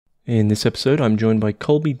In this episode, I'm joined by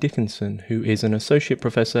Colby Dickinson, who is an associate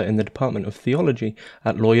professor in the Department of Theology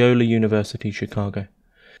at Loyola University Chicago.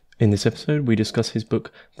 In this episode, we discuss his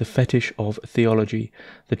book, The Fetish of Theology,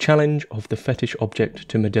 the challenge of the fetish-object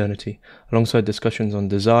to modernity, alongside discussions on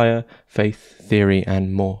desire, faith, theory,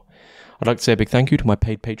 and more. I'd like to say a big thank you to my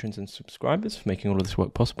paid patrons and subscribers for making all of this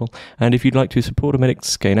work possible. And if you'd like to support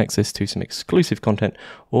Hermitix, gain access to some exclusive content,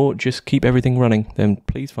 or just keep everything running, then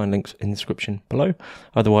please find links in the description below.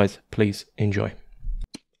 Otherwise, please enjoy.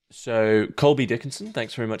 So, Colby Dickinson,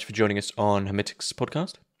 thanks very much for joining us on Hermitix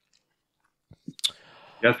podcast.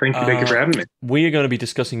 Yeah, thank you for having me. We are going to be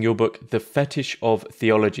discussing your book, The Fetish of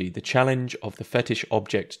Theology, the challenge of the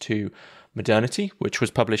fetish-object to modernity, which was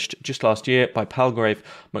published just last year by Palgrave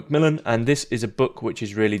Macmillan. And this is a book which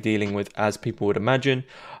is really dealing with, as people would imagine,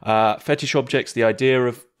 fetish objects, the idea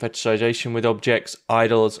of fetishization with objects,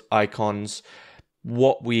 idols, icons,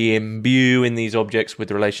 what we imbue in these objects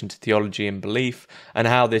with relation to theology and belief, and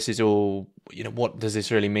how this is all, what does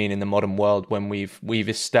this really mean in the modern world when we've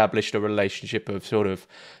established a relationship of sort of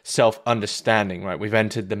self-understanding, right? We've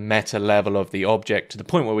entered the meta level of the object to the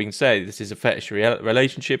point where we can say this is a fetish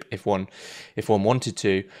relationship if one wanted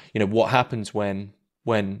to. What happens when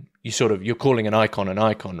you're calling an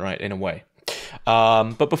icon, right, in a way.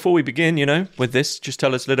 But before we begin, with this, just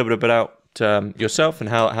tell us a little bit about yourself and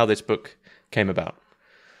how this book came about.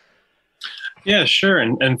 Yeah, sure.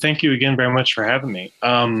 And thank you again very much for having me.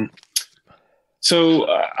 So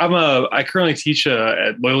I currently teach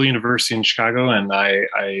at Loyola University in Chicago, and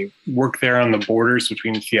I work there on the borders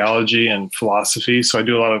between theology and philosophy. So I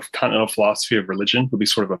do a lot of continental philosophy of religion, would be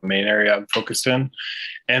sort of a main area I'm focused in.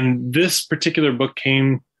 And this particular book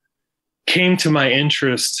came to my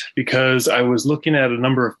interest because I was looking at a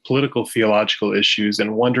number of political theological issues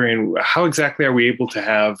and wondering how exactly are we able to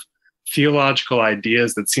have theological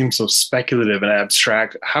ideas that seem so speculative and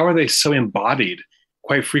abstract? How are they so embodied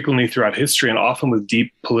quite frequently throughout history and often with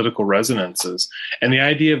deep political resonances? And the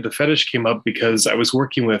idea of the fetish came up because I was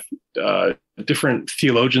working with different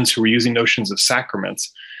theologians who were using notions of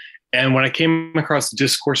sacraments. And when I came across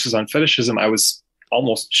discourses on fetishism, I was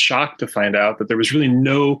almost shocked to find out that there was really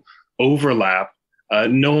no overlap.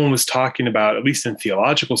 No one was talking about, at least in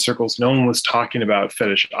theological circles, no one was talking about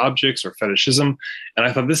fetish objects or fetishism. And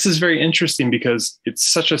I thought this is very interesting because it's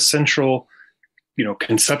such a central,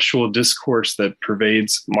 conceptual discourse that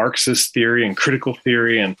pervades Marxist theory and critical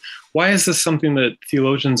theory. And why is this something that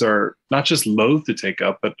theologians are not just loath to take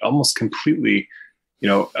up, but almost completely,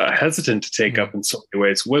 hesitant to take up in so many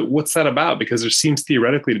ways? What's that about? Because there seems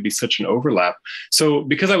theoretically to be such an overlap. So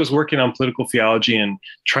because I was working on political theology and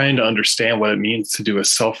trying to understand what it means to do a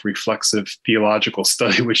self-reflexive theological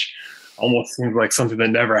study, which almost seems like something that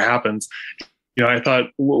never happens, I thought,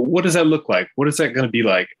 what does that look like? What is that going to be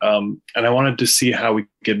like? And I wanted to see how we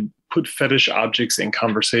could put fetish objects in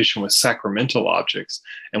conversation with sacramental objects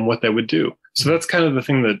and what that would do. So that's kind of the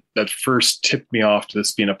thing that first tipped me off to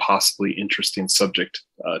this being a possibly interesting subject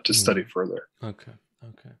to study further. Okay.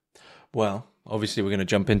 Well, obviously we're going to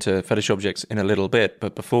jump into fetish objects in a little bit,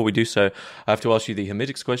 but before we do so, I have to ask you the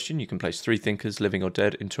Hermitix question. You can place 3 thinkers, living or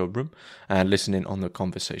dead, into a room and listen in on the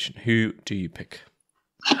conversation. Who do you pick?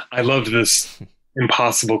 I loved this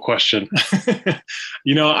impossible question.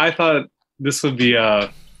 I thought this would be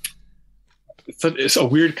it's a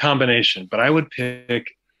weird combination, but I would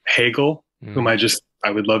pick Hegel, whom I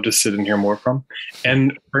would love to sit and hear more from,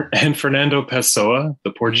 and Fernando Pessoa,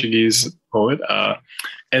 the Portuguese poet.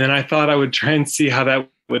 And then I thought I would try and see how that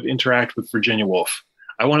would interact with Virginia Woolf.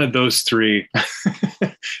 I wanted those 3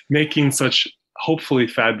 making such hopefully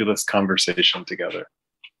fabulous conversation together.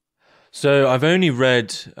 So I've only read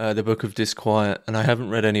the Book of Disquiet, and I haven't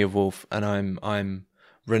read any of Woolf, and I'm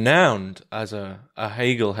renowned as a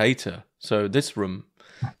Hegel hater. So this room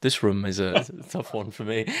is a tough one for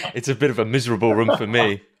me. It's a bit of a miserable room for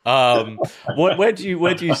me. Where do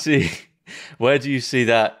you see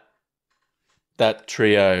that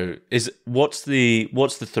trio? What's the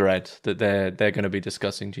thread that they're going to be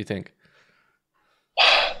discussing, do you think?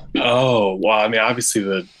 Oh, well, I mean, obviously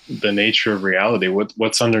the nature of reality,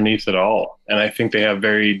 what's underneath it all. And I think they have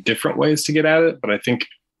very different ways to get at it. But I think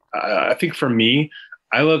for me,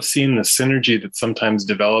 I love seeing the synergy that sometimes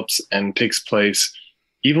develops and takes place,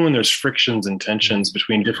 even when there's frictions and tensions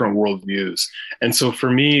between different worldviews. And so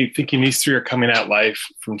for me, thinking these 3 are coming at life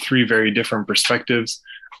from 3 very different perspectives,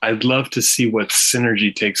 I'd love to see what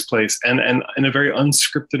synergy takes place and in a very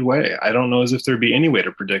unscripted way. I don't know as if there'd be any way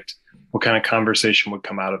to predict what kind of conversation would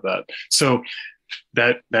come out of that. So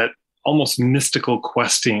that almost mystical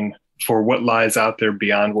questing for what lies out there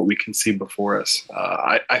beyond what we can see before us.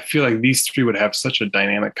 I feel like these 3 would have such a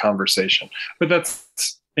dynamic conversation, but that's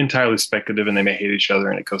entirely speculative, and they may hate each other,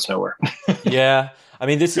 and it goes nowhere. Yeah. I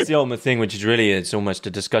mean, this is the ultimate thing, which is really, it's almost a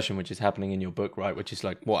discussion which is happening in your book, right? Which is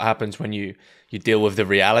like what happens when you deal with the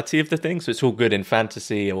reality of the thing. So it's all good in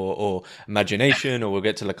fantasy or imagination, or we'll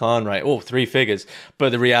get to Lacan, right? Oh, three figures. But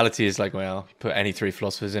the reality is like, well, put any three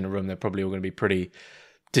philosophers in a room, they're probably all going to be pretty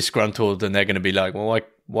disgruntled, and they're going to be like, well,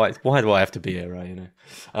 why do I have to be here, right?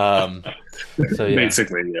 So yeah.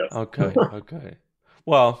 Basically, yeah. Okay.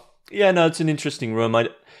 Well, yeah, no, it's an interesting room.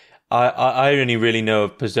 I only really know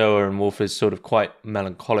of Pessoa and Woolf as sort of quite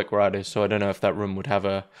melancholic writers, so I don't know if that room would have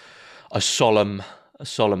a solemn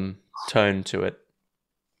tone to it.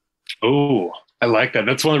 Oh, I like that.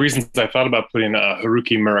 That's one of the reasons I thought about putting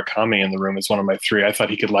Haruki Murakami in the room as one of my three. I thought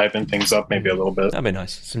he could liven things up maybe a little bit. That'd be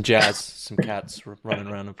nice. Some jazz, some cats running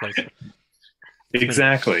around the place.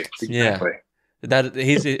 Exactly. Yeah. That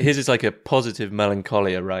his is like a positive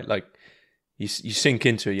melancholia, right? Like you sink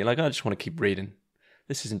into it. You're like, I just want to keep reading.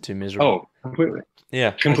 This isn't too miserable. Oh, completely.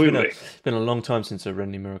 Yeah, completely. It's been a long time since I've read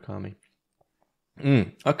any Murakami.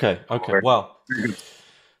 Okay. Well,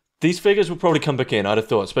 these figures will probably come back in, I'd have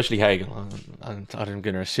thought, especially Hegel. I'm going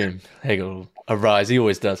to assume Hegel will arise. He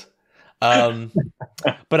always does.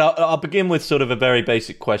 But I'll begin with sort of a very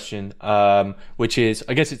basic question, which is,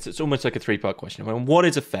 I guess it's almost like a three-part question. I mean, what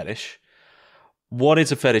is a fetish? What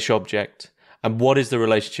is a fetish object? And what is the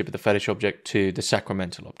relationship of the fetish object to the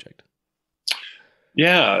sacramental object?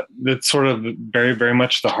 Yeah, that's sort of very, very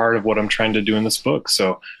much the heart of what I'm trying to do in this book.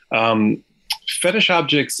 So, fetish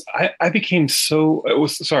objects,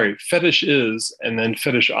 fetish is, and then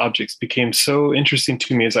fetish objects became so interesting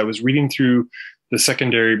to me as I was reading through the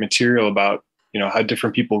secondary material about, how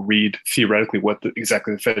different people read theoretically what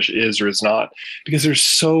exactly the fetish is or is not, because there's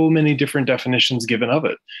so many different definitions given of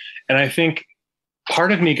it. And I think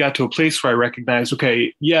part of me got to a place where I recognized,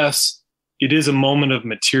 okay, yes, it is a moment of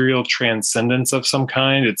material transcendence of some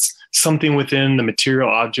kind. It's something within the material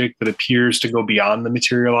object that appears to go beyond the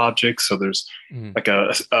material object. So there's like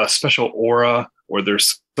a special aura, or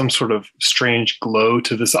there's some sort of strange glow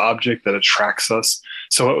to this object that attracts us.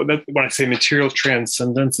 So when I say material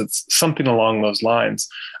transcendence, it's something along those lines.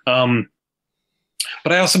 But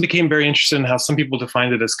I also became very interested in how some people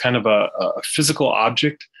defined it as kind of a physical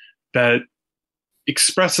object that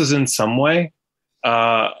expresses in some way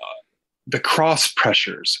the cross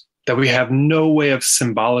pressures that we have no way of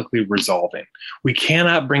symbolically resolving. We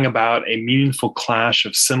cannot bring about a meaningful clash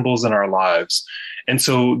of symbols in our lives. And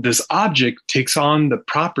so this object takes on the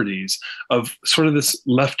properties of sort of this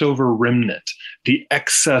leftover remnant. The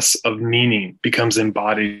excess of meaning becomes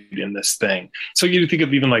embodied in this thing. So you think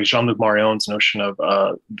of even like Jean-Luc Marion's notion of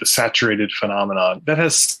the saturated phenomenon. That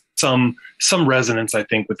has some resonance, I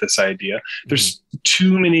think, with this idea. There's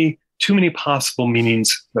too many possible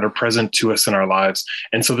meanings that are present to us in our lives.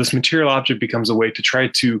 And so this material object becomes a way to try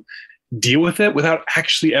to deal with it without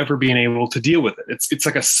actually ever being able to deal with it. It's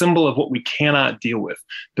like a symbol of what we cannot deal with.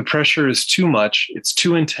 The pressure is too much. It's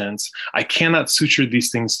too intense. I cannot suture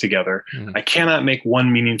these things together. I cannot make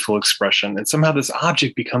one meaningful expression. And somehow this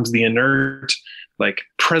object becomes the inert, like,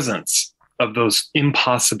 presence of those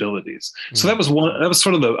impossibilities. So that was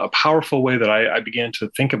sort of a powerful way that I began to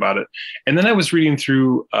think about it. And then I was reading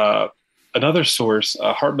through another source,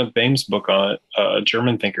 Hartmut Boehm's book on it, a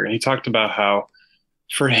German thinker. And he talked about how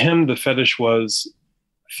for him, the fetish was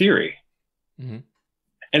theory. And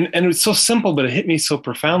it's so simple, but it hit me so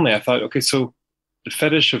profoundly. I thought, okay, so the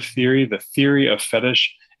fetish of theory, the theory of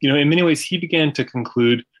fetish, in many ways, he began to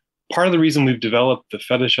conclude part of the reason we've developed the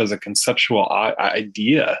fetish as a conceptual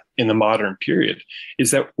idea in the modern period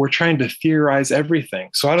is that we're trying to theorize everything.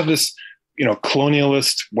 So out of this,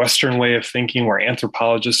 colonialist Western way of thinking, where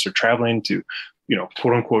anthropologists are traveling to,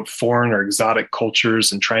 quote unquote, foreign or exotic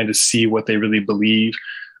cultures and trying to see what they really believe,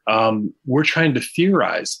 we're trying to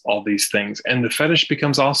theorize all these things. And the fetish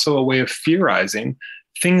becomes also a way of theorizing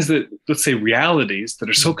things that, let's say, realities that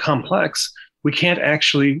are so complex, we can't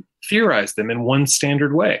actually theorize them in one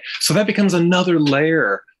standard way. So that becomes another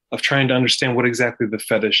layer of trying to understand what exactly the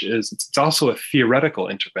fetish is. It's also a theoretical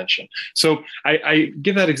intervention. So I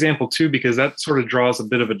give that example too, because that sort of draws a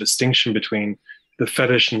bit of a distinction between the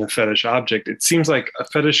fetish and the fetish object. It seems like a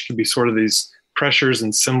fetish can be sort of these pressures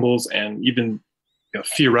and symbols and even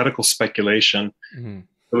theoretical speculation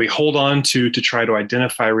that we hold on to try to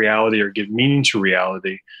identify reality or give meaning to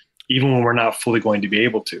reality, even when we're not fully going to be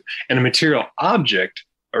able to. And a material object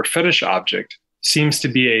or fetish object seems to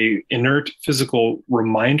be a inert physical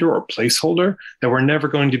reminder or placeholder that we're never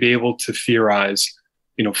going to be able to theorize,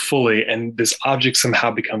 fully. And this object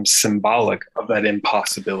somehow becomes symbolic of that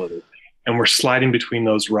impossibility. And we're sliding between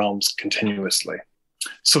those realms continuously.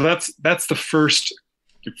 So that's the first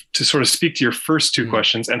to sort of speak to your first two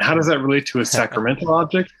questions, and how does that relate to a sacramental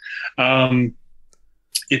object?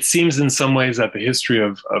 It seems in some ways that the history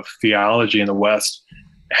of theology in the West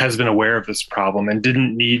has been aware of this problem and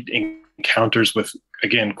didn't need encounters with,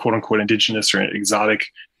 again, quote unquote, indigenous or exotic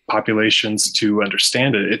populations to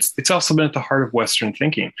understand it. It's also been at the heart of Western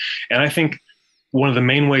thinking. And I think one of the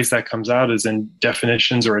main ways that comes out is in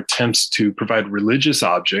definitions or attempts to provide religious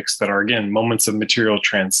objects that are, again, moments of material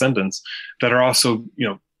transcendence that are also,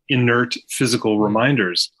 inert physical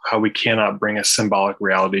reminders how we cannot bring a symbolic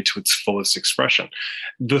reality to its fullest expression.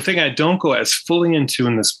 The thing I don't go as fully into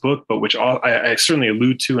in this book, but which I certainly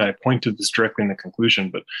allude to, and I point to this directly in the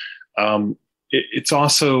conclusion, but it's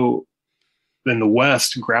also in the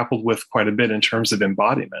West grappled with quite a bit in terms of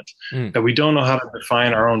embodiment, that we don't know how to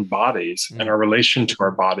define our own bodies and our relation to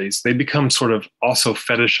our bodies. They become sort of also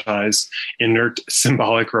fetishized, inert,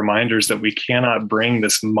 symbolic reminders that we cannot bring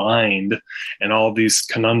this mind and all these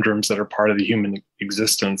conundrums that are part of the human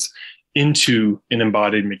existence into an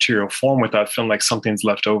embodied material form without feeling like something's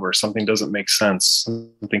left over, something doesn't make sense,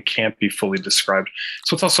 something can't be fully described.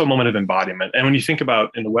 So it's also a moment of embodiment. And when you think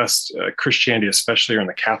about in the West, Christianity especially, or in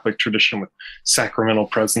the Catholic tradition with sacramental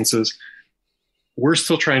presences, we're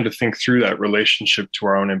still trying to think through that relationship to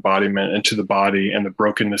our own embodiment and to the body and the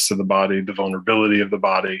brokenness of the body, the vulnerability of the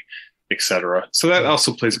body, etc. So that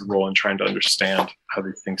also plays a role in trying to understand how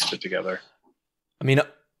these things fit together. I mean,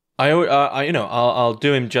 I'll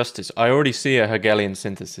do him justice. I already see a Hegelian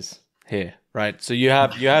synthesis here, right? So you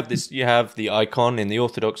have the icon in the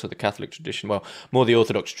Orthodox or the Catholic tradition. Well, more the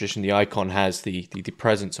Orthodox tradition. The icon has the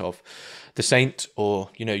presence of the saint,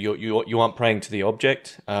 or you aren't praying to the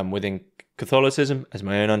object. Within Catholicism, as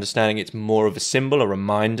my own understanding, it's more of a symbol, a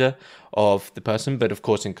reminder of the person. But of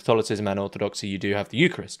course, in Catholicism and Orthodoxy, you do have the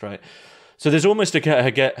Eucharist, right? So there's almost a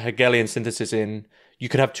Hegelian synthesis in. You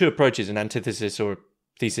could have two approaches: an antithesis or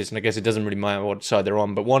thesis, and I guess it doesn't really matter what side they're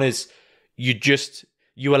on, but one is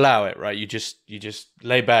you allow it, right? You just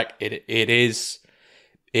lay back. It is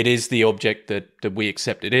the object that we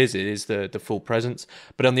accept it is the full presence.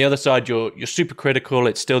 But on the other side, you're super critical.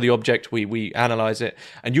 It's still the object. We analyze it,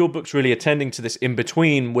 and your book's really attending to this in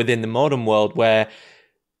between within the modern world where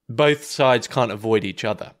both sides can't avoid each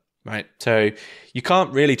other, right? So you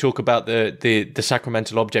can't really talk about the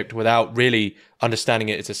sacramental object without really understanding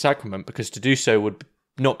it as a sacrament, because to do so would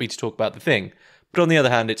not be to talk about the thing. But on the other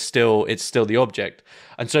hand, it's still the object.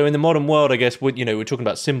 And so in the modern world, I guess we were talking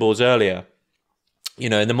about symbols earlier.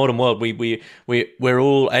 In the modern world, we're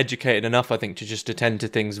all educated enough, I think, to just attend to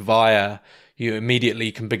things via, you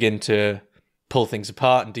immediately can begin to pull things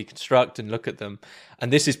apart and deconstruct and look at them.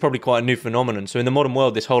 And this is probably quite a new phenomenon. So in the modern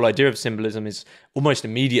world, this whole idea of symbolism is almost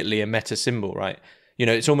immediately a meta symbol, right?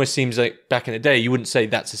 It almost seems like back in the day, you wouldn't say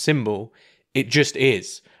that's a symbol. It just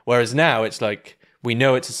is. Whereas now it's like, we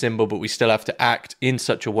know it's a symbol, but we still have to act in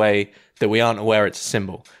such a way that we aren't aware it's a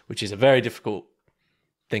symbol, which is a very difficult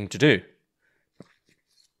thing to do.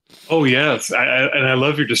 Oh, yes. I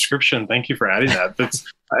love your description. Thank you for adding that.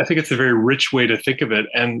 I think it's a very rich way to think of it.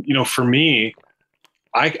 And, for me,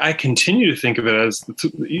 I continue to think of it as,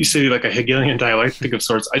 you say, like a Hegelian dialectic of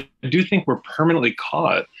sorts. I do think we're permanently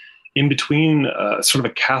caught in between sort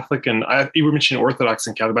of a Catholic and, you were mentioning Orthodox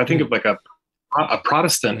and Catholic, but I think of like a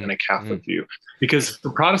Protestant and a Catholic view. Because for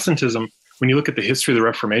Protestantism, when you look at the history of the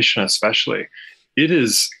Reformation especially, it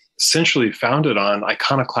is essentially founded on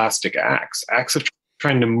iconoclastic acts of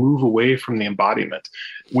trying to move away from the embodiment.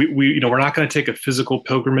 We're not going to take a physical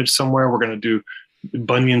pilgrimage somewhere. We're going to do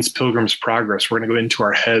Bunyan's Pilgrim's Progress. We're going to go into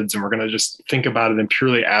our heads and we're going to just think about it in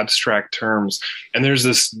purely abstract terms. And there's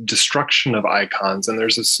this destruction of icons. And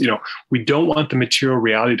there's this, we don't want the material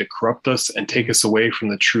reality to corrupt us and take us away from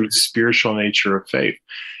the true spiritual nature of faith.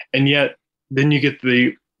 And yet, then you get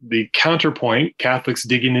the counterpoint, Catholics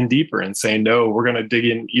digging in deeper and saying, no, we're going to dig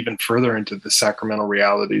in even further into the sacramental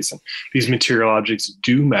realities. And these material objects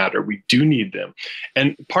do matter. We do need them.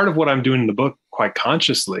 And part of what I'm doing in the book, quite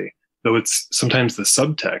consciously, though it's sometimes the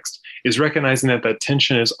subtext, is recognizing that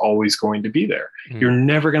tension is always going to be there. You're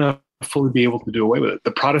never going to fully be able to do away with it.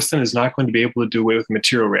 The Protestant is not going to be able to do away with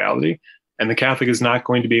material reality. And the Catholic is not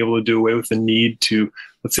going to be able to do away with the need to,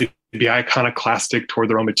 let's say, be iconoclastic toward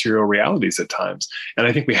their own material realities at times. And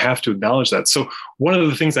I think we have to acknowledge that. So one of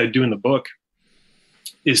the things I do in the book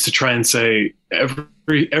is to try and say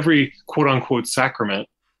every quote unquote sacrament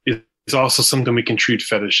is also something we can treat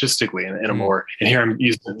fetishistically in a more, and here I'm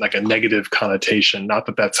using like a negative connotation. Not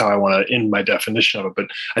that that's how I want to end my definition of it, but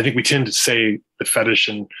I think we tend to say the fetish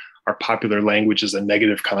in our popular language is a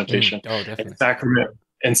negative connotation.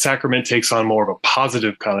 And sacrament takes on more of a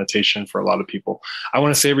positive connotation for a lot of people. I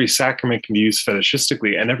want to say every sacrament can be used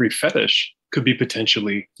fetishistically, and every fetish could be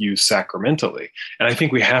potentially used sacramentally. And I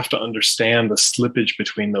think we have to understand the slippage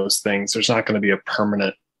between those things. There's not going to be a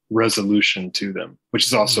permanent resolution to them, which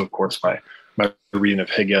is also, of course, my reading of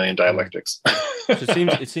Hegelian dialectics. So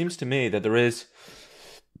it seems to me that there is,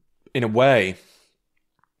 in a way,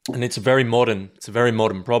 and it's a very modern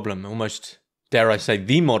problem, almost, dare I say,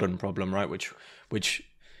 the modern problem, right? Which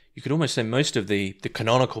you could almost say most of the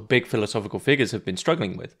canonical big philosophical figures have been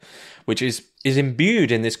struggling with, which is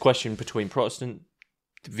imbued in this question between Protestant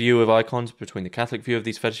view of icons, between the Catholic view of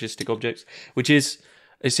these fetishistic objects, which is,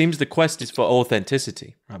 it seems the quest is for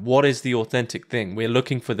authenticity. Right? What is the authentic thing? We're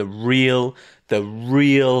looking for the real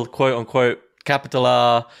quote unquote capital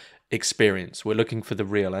R experience. We're looking for the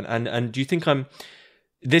real. And do you think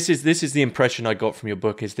this is the impression I got from your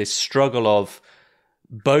book, is this struggle of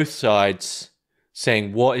both sides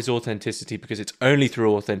saying what is authenticity, because it's only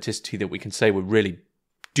through authenticity that we can say we're really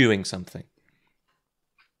doing something.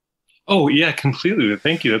 Oh yeah, completely.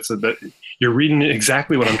 Thank you. You're reading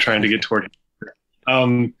exactly what I'm trying to get toward.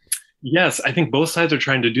 Yes, I think both sides are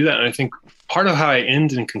trying to do that. And I think part of how I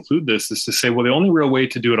end and conclude this is to say, well, the only real way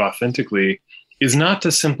to do it authentically is not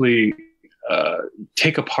to simply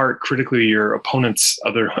take apart critically your opponent's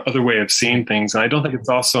other way of seeing things. And I don't think it's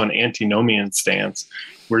also an antinomian stance.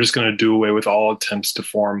 We're just going to do away with all attempts to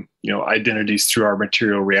form, identities through our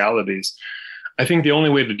material realities. I think the only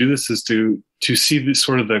way to do this is to see this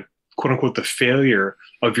sort of the quote unquote the failure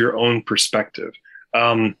of your own perspective.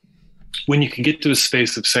 When you can get to a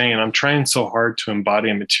space of saying, I'm trying so hard to embody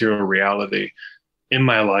a material reality in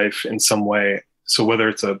my life in some way. So whether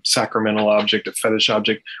it's a sacramental object, a fetish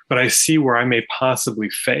object, but I see where I may possibly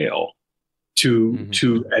fail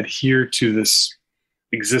to adhere to this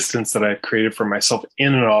existence that I've created for myself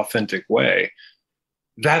in an authentic way.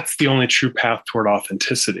 That's the only true path toward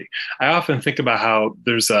authenticity. I often think about how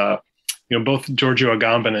there's both Giorgio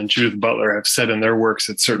Agamben and Judith Butler have said in their works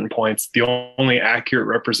at certain points, the only accurate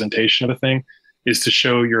representation of a thing is to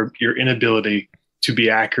show your inability to be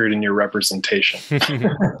accurate in your representation.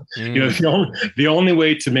 The only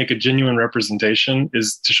way to make a genuine representation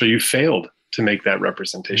is to show you failed to make that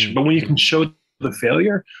representation. But when you can show the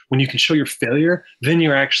failure, when you can show your failure, then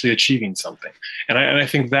you're actually achieving something. And I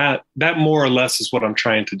think that more or less is what I'm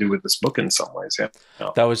trying to do with this book in some ways. Yeah.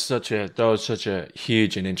 That was such a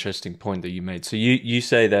huge and interesting point that you made. So you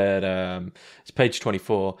say that it's page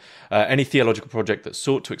 24. Any theological project that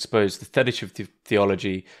sought to expose the fetish of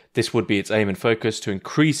theology, this would be its aim and focus, to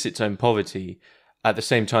increase its own poverty at the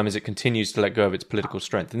same time as it continues to let go of its political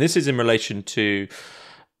strength. And this is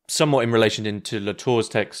somewhat in relation into Latour's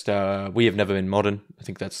text, "We Have Never Been Modern." I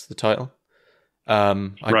think that's the title.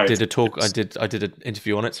 I did a talk. I did an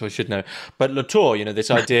interview on it, so I should know. But Latour,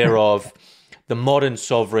 this idea of the modern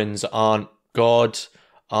sovereigns aren't God,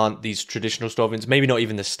 aren't these traditional sovereigns, maybe not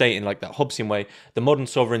even the state in like that Hobbesian way. The modern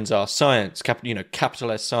sovereigns are science, capital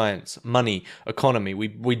S science, money, economy.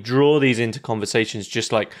 We draw these into conversations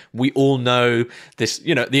just like we all know this,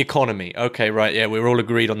 the economy. Okay, right, yeah, we're all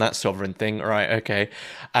agreed on that sovereign thing, right? Okay,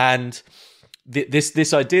 and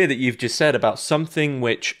this idea that you've just said about something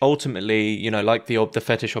which ultimately, like the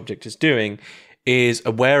fetish object is doing, is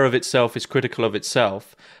aware of itself, is critical of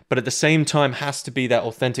itself, but at the same time has to be that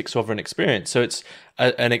authentic sovereign experience. So it's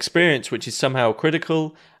an experience which is somehow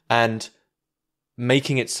critical and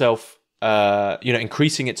making itself,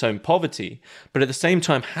 increasing its own poverty, but at the same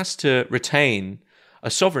time has to retain a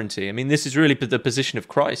sovereignty. I mean, this is really the position of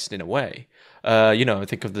Christ in a way. I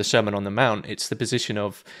think of the Sermon on the Mount. It's the position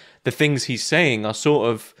of the things he's saying are sort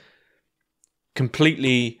of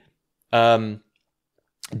completely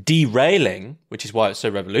derailing, which is why it's so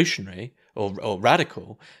revolutionary or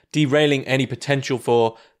radical, derailing any potential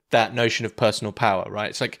for that notion of personal power, right?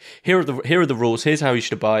 It's like, here are the rules, here's how you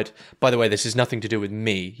should abide. By the way, this has nothing to do with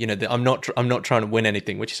me. I'm not trying to win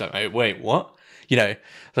anything, which is like, oh, wait, what?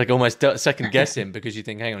 Like almost second guess him because you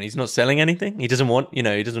think, hang on, he's not selling anything. He doesn't want, he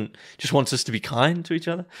doesn't just wants us to be kind to each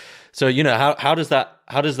other. So, how does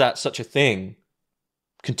that such a thing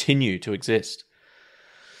continue to exist?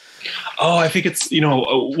 Oh, I think it's,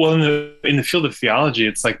 well, in the field of theology,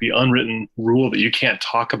 it's like the unwritten rule that you can't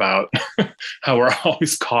talk about how we're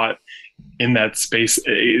always caught in that space,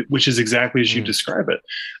 which is exactly as you describe it.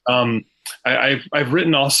 I've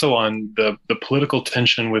written also on the political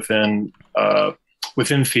tension within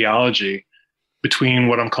theology between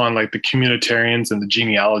what I'm calling like the communitarians and the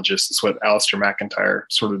genealogists. Is what Alistair McIntyre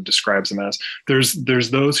sort of describes them as.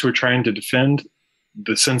 There's those who are trying to defend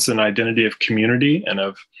the sense and identity of community and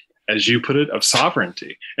of, as you put it, of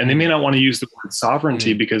sovereignty. And they may not want to use the word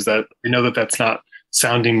sovereignty because that they know that that's not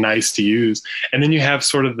sounding nice to use. And then you have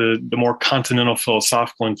sort of the more continental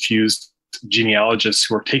philosophical infused genealogists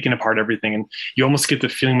who are taking apart everything. And you almost get the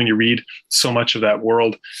feeling when you read so much of that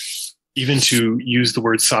world, even to use the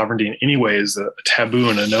word sovereignty in any way is a taboo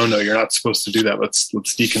and a no-no. You're not supposed to do that. Let's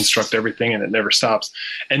deconstruct everything, and it never stops.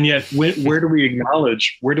 And yet, where do we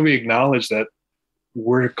acknowledge that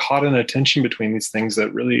we're caught in a tension between these things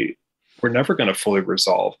that really we're never going to fully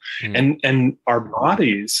resolve? And our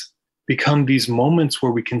bodies become these moments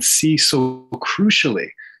where we can see so crucially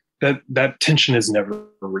that tension is never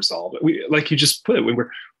resolved. We, like you just put it,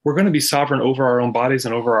 we're going to be sovereign over our own bodies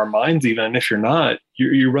and over our minds even. And if you're not,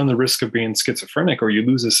 you run the risk of being schizophrenic, or you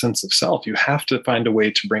lose a sense of self. You have to find a way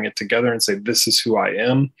to bring it together and say, this is who I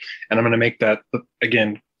am. And I'm going to make that,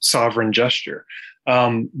 again, sovereign gesture.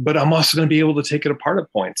 But I'm also going to be able to take it apart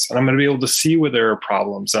at points. And I'm going to be able to see where there are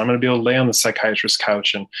problems. And I'm going to be able to lay on the psychiatrist's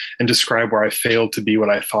couch and describe where I failed to be what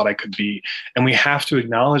I thought I could be. And we have to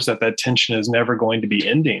acknowledge that tension is never going to be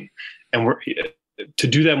ending. And to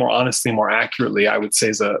do that more honestly, more accurately, I would say,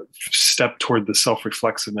 is a step toward the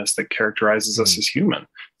self-reflexiveness that characterizes us as human.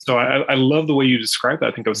 So I love the way you described that.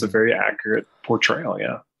 I think it was a very accurate portrayal.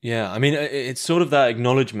 Yeah. Yeah. I mean, it's sort of that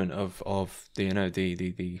acknowledgement of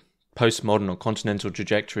the postmodern or continental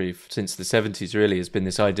trajectory since the 70s really has been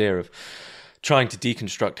this idea of trying to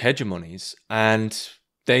deconstruct hegemonies. And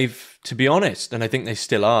they've, to be honest, and I think they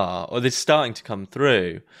still are, or they're starting to come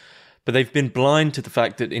through, but they've been blind to the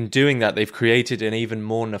fact that in doing that, they've created an even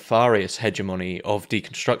more nefarious hegemony of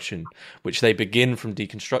deconstruction, which they begin from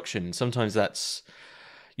deconstruction. Sometimes that's,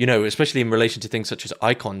 especially in relation to things such as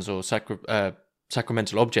icons or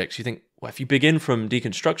sacramental objects, you think, well, if you begin from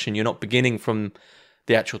deconstruction, you're not beginning from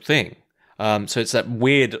the actual thing. So it's that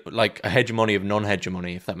weird, like a hegemony of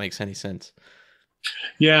non-hegemony, if that makes any sense.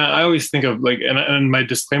 Yeah, I always think of and my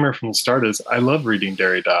disclaimer from the start is I love reading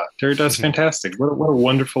Derrida. Derrida's fantastic. What a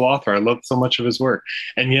wonderful author. I love so much of his work.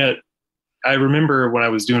 And yet I remember when I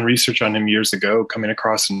was doing research on him years ago, coming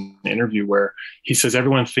across an interview where he says,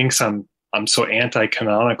 everyone thinks I'm so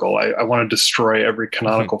anti-canonical. I want to destroy every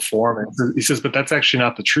canonical form. And he says, but that's actually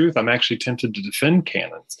not the truth. I'm actually tempted to defend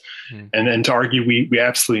canons and to argue we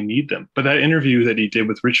absolutely need them. But that interview that he did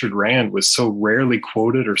with Richard Rand was so rarely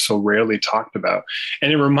quoted or so rarely talked about.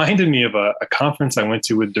 And it reminded me of a conference I went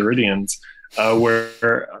to with Derridians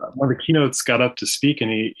where one of the keynotes got up to speak,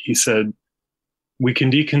 and he said, we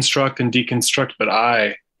can deconstruct, but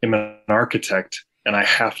I am an architect. And I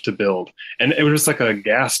have to build. And it was just like a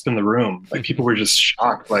gasp in the room. Like people were just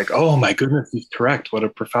shocked, like, oh my goodness, he's correct. What a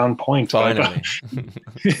profound point. Finally.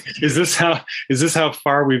 Is this how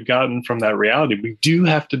far we've gotten from that reality? We do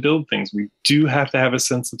have to build things. We do have to have a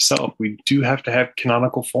sense of self. We do have to have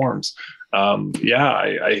canonical forms. I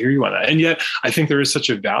hear you on that. And yet I think there is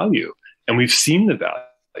such a value, and we've seen the value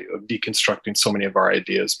of deconstructing so many of our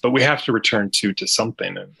ideas, but we have to return to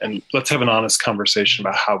something, and let's have an honest conversation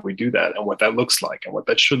about how we do that and what that looks like and what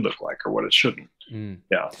that should look like or what it shouldn't.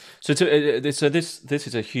 Yeah. So this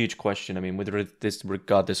is a huge question. I mean, with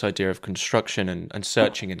this idea of construction and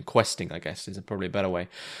searching and questing, I guess, is probably a better way.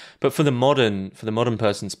 But for the modern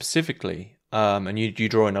person specifically, and you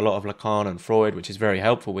draw in a lot of Lacan and Freud, which is very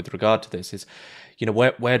helpful with regard to this, is,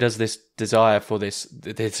 where does this desire for this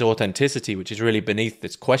authenticity, which is really beneath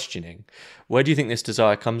this questioning, where do you think this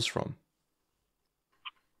desire comes from?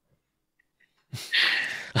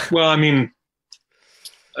 Well, I mean,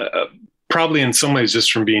 probably in some ways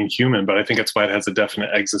just from being human, but I think that's why it has a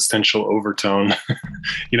definite existential overtone.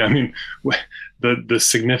 I mean, the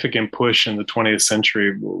significant push in the 20th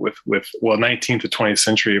century with 19th to 20th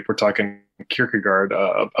century, if we're talking Kierkegaard,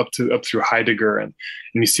 up through Heidegger, and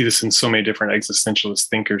you see this in so many different existentialist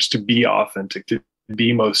thinkers, to be authentic, to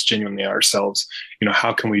be most genuinely ourselves.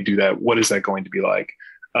 How can we do that? What is that going to be like?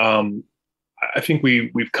 I think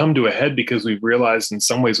we've come to a head because we've realized in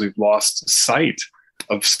some ways we've lost sight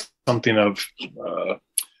of something of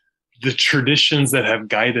the traditions that have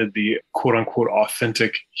guided the quote unquote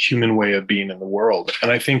authentic human way of being in the world.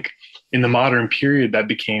 And I think in the modern period that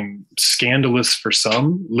became scandalous for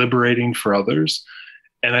some, liberating for others.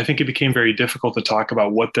 And I think it became very difficult to talk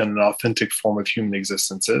about what then an authentic form of human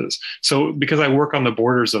existence is. So because I work on the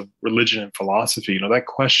borders of religion and philosophy, that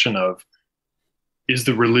question of, is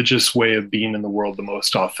the religious way of being in the world the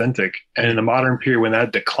most authentic? And in the modern period, when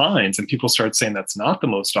that declines and people start saying that's not the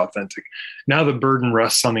most authentic, now the burden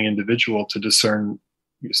rests on the individual to discern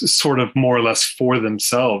sort of more or less for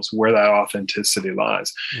themselves where that authenticity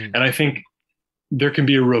lies. And I think there can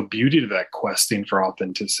be a real beauty to that questing for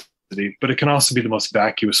authenticity. but it can also be the most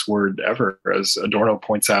vacuous word ever, as Adorno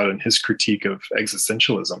points out in his critique of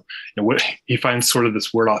existentialism. What he finds sort of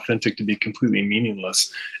this word authentic to be completely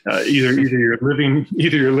meaningless. Either you're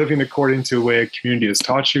living according to a way a community has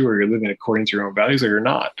taught you, or you're living according to your own values, or you're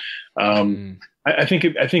not. I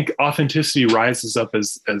think authenticity rises up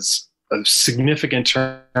as a significant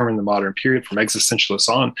term in the modern period from existentialists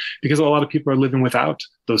on, because a lot of people are living without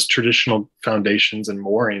those traditional foundations and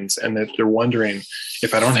moorings, and that they're wondering,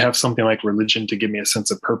 if I don't have something like religion to give me a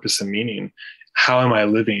sense of purpose and meaning, how am I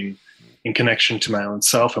living in connection to my own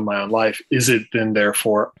self and my own life? Is it then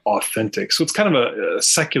therefore authentic? So it's kind of a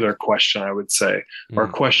secular question, I would say, or a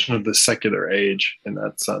question of the secular age in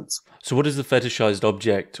that sense. So what is the fetishized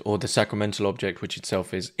object, or the sacramental object, which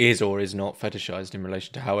itself is or is not fetishized in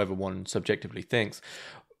relation to however one subjectively thinks?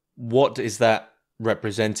 What is that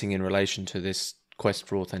representing in relation to this quest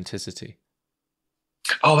for authenticity?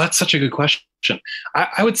 Oh, that's such a good question.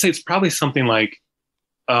 I would say it's probably something like,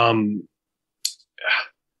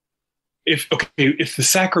 if the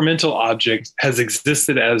sacramental object has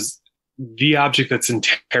existed as the object that's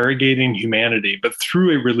interrogating humanity, but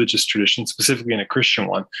through a religious tradition, specifically in a Christian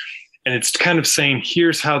one, and it's kind of saying,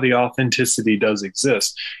 here's how the authenticity does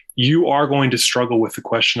exist, you are going to struggle with the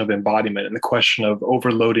question of embodiment and the question of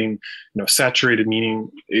overloading, saturated meaning,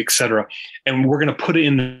 etc. And we're going to put it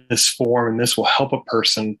in this form, and this will help a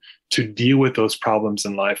person to deal with those problems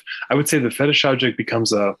in life. I would say the fetish object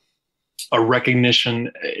becomes a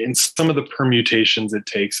recognition in some of the permutations it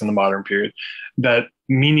takes in the modern period that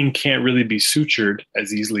meaning can't really be sutured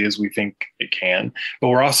as easily as we think it can, but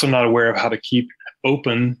we're also not aware of how to keep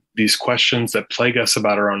open these questions that plague us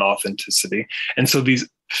about our own authenticity. And so these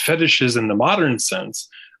fetishes in the modern sense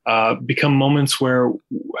become moments where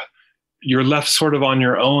you're left sort of on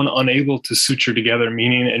your own, unable to suture together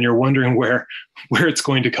meaning, and you're wondering where it's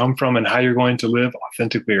going to come from and how you're going to live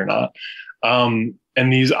authentically or not.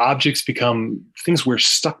 And these objects become things we're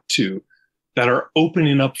stuck to that are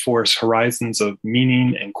opening up for us horizons of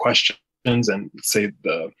meaning and questions and, say,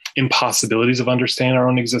 the impossibilities of understanding our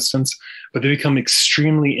own existence, but they become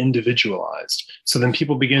extremely individualized. So then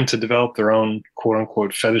people begin to develop their own quote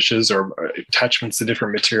unquote fetishes or attachments to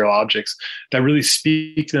different material objects that really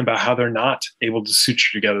speak to them about how they're not able to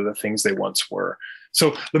suture together the things they once were.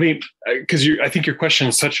 So let me, because I think your question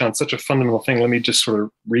is touched on such a fundamental thing. Let me just sort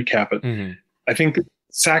of recap it. Mm-hmm. I think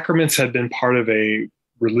sacraments had been part of a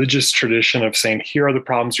religious tradition of saying, here are the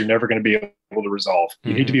problems you're never going to be able to resolve.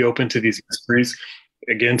 You need to be open to these mysteries.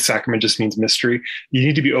 Again, sacrament just means mystery. You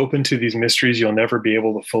need to be open to these mysteries you'll never be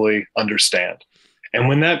able to fully understand. And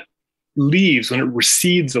when that leaves, when it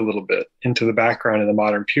recedes a little bit into the background in the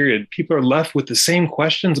modern period, people are left with the same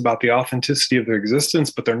questions about the authenticity of their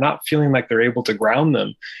existence, but they're not feeling like they're able to ground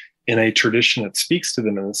them in a tradition that speaks to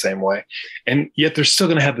them in the same way. And yet they're still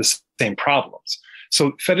going to have the same problems.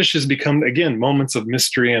 So fetishes become, again, moments of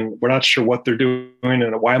mystery, and we're not sure what they're doing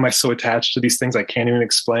and why am I so attached to these things I can't even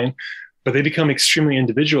explain, but they become extremely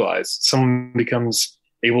individualized. Someone becomes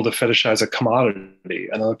able to fetishize a commodity.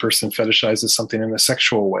 Another person fetishizes something in a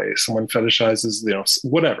sexual way. Someone fetishizes,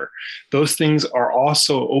 whatever. Those things are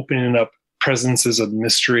also opening up presences of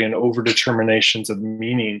mystery and overdeterminations of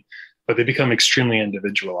meaning, but they become extremely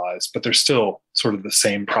individualized, but they're still sort of the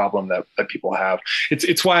same problem that people have.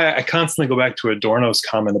 It's why I constantly go back to Adorno's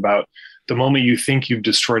comment about the moment you think you've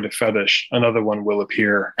destroyed a fetish, another one will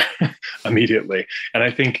appear immediately. And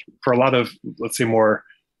I think for a lot of, let's say, more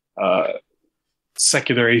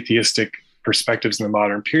secular atheistic perspectives in the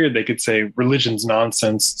modern period, they could say religion's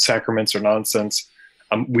nonsense, sacraments are nonsense.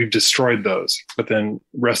 We've destroyed those, but then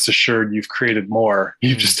rest assured you've created more.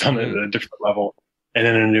 You've just done it at a different level and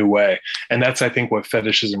in a new way. And that's, I think, what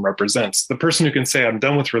fetishism represents. The person who can say, I'm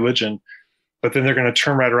done with religion, but then they're going to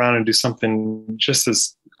turn right around and do something just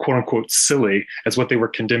as quote unquote silly as what they were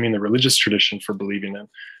condemning the religious tradition for believing in.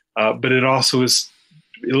 But it also is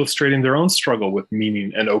illustrating their own struggle with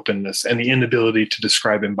meaning and openness and the inability to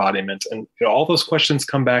describe embodiment. And all those questions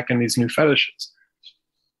come back in these new fetishes.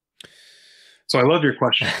 So I love your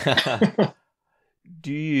question.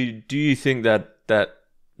 Do you think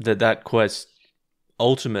that quest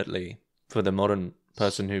ultimately, for the modern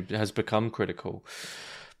person who has become critical,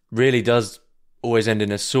 really does always end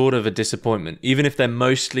in a sort of a disappointment, even if they're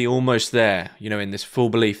mostly almost there, in this full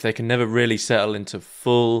belief, they can never really settle into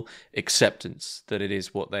full acceptance that it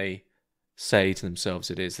is what they say to themselves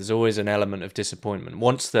it is. There's always an element of disappointment.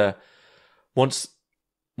 Once that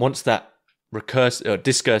recursive or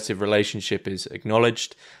discursive relationship is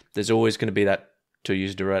acknowledged, there's always going to be that, to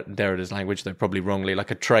use Derrida's language, though probably wrongly, like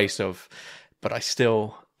a trace of, but there's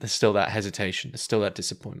still that hesitation, there's still that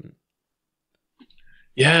disappointment.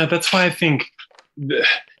 Yeah, that's why I think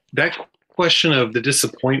that question of the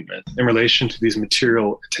disappointment in relation to these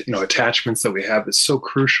material, attachments that we have is so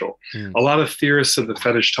crucial. A lot of theorists of the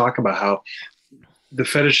fetish talk about how the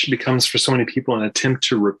fetish becomes for so many people an attempt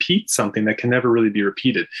to repeat something that can never really be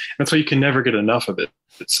repeated. That's why you can never get enough of it.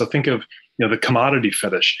 So think of, the commodity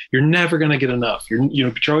fetish. You're never going to get enough.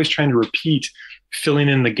 You're always trying to repeat, filling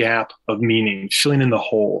in the gap of meaning, filling in the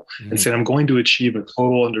hole, and saying, I'm going to achieve a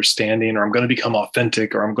total understanding, or I'm going to become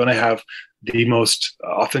authentic, or I'm going to have the most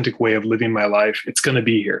authentic way of living my life. It's going to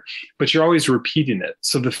be here, but you're always repeating it.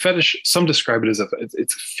 So the fetish, some describe it as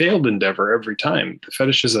it's a failed endeavor every time. The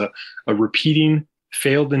fetish is a repeating,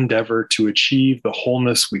 failed endeavor to achieve the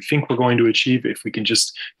wholeness we think we're going to achieve if we can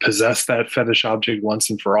just possess that fetish object once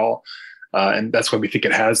and for all. And that's why we think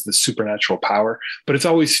it has the supernatural power, but it's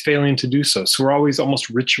always failing to do so. So we're always almost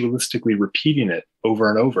ritualistically repeating it over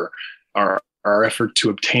and over, our effort to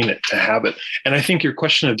obtain it, to have it. And I think your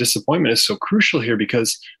question of disappointment is so crucial here,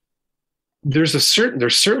 because there's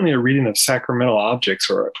certainly a reading of sacramental objects,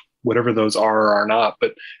 or whatever those are or are not,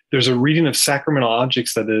 but there's a reading of sacramental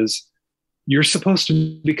objects that is, you're supposed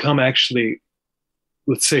to become actually,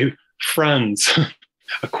 let's say, friends,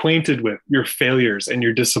 acquainted with your failures and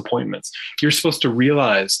your disappointments. You're supposed to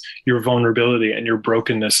realize your vulnerability and your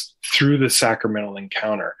brokenness through the sacramental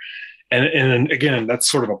encounter. And again,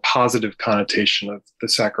 that's sort of a positive connotation of the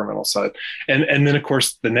sacramental side. And then, of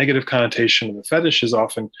course, the negative connotation of the fetish is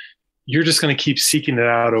often you're just going to keep seeking it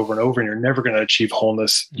out over and over, and you're never going to achieve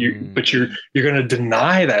wholeness. But you're going to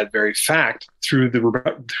deny that very fact through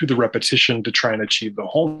the repetition to try and achieve the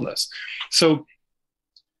wholeness. So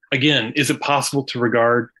again, is it possible to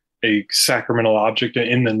regard a sacramental object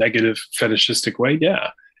in the negative fetishistic way? Yeah.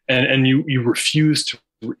 And you refuse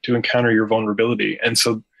to encounter your vulnerability. And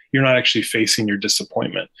so you're not actually facing your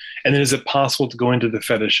disappointment. And then is it possible to go into the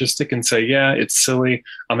fetishistic and say, yeah, it's silly,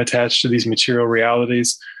 I'm attached to these material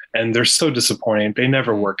realities, and they're so disappointing, they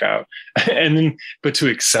never work out. And then, but to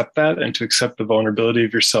accept that and to accept the vulnerability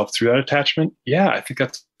of yourself through that attachment, yeah, I think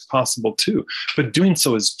that's possible too. But doing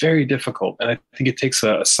so is very difficult. And I think it takes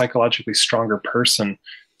a psychologically stronger person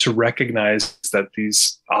to recognize that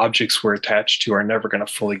these objects we're attached to are never going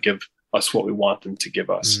to fully give us what we want them to give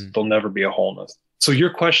us. There'll never be a wholeness. So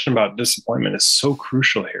your question about disappointment is so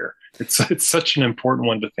crucial here. It's such an important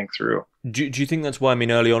one to think through. Do you think that's why,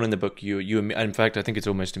 early on in the book, you in fact, I think it's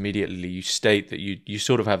almost immediately, you state that you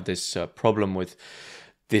sort of have this problem with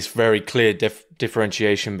this very clear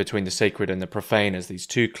differentiation between the sacred and the profane as these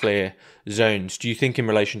two clear zones. Do you think, in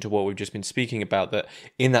relation to what we've just been speaking about, that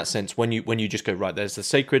in that sense, when you just go, right, there's the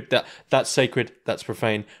sacred, that's sacred, that's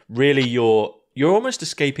profane, really you're almost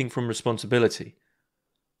escaping from responsibility?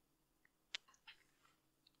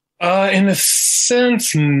 In a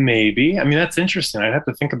sense, maybe. I mean, that's interesting. I'd have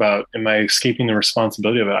to think about, am I escaping the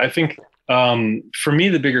responsibility of it? I think for me,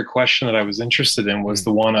 the bigger question that I was interested in was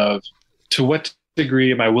the one of, to what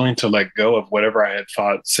degree am I willing to let go of whatever I had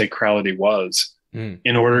thought sacrality was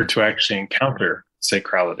in order to actually encounter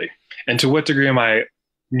sacrality? And to what degree am I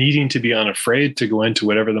needing to be unafraid to go into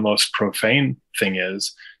whatever the most profane thing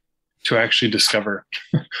is to actually discover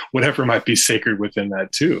whatever might be sacred within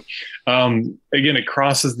that too? Again, it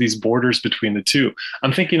crosses these borders between the two.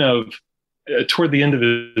 I'm thinking of toward the end of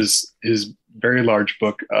his very large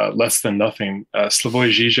book, Less Than Nothing,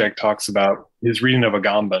 Slavoj Žižek talks about his reading of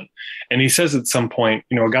Agamben. And he says at some point,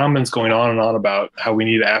 Agamben's going on and on about how we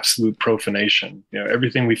need absolute profanation.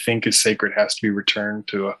 Everything we think is sacred has to be returned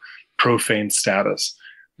to a profane status.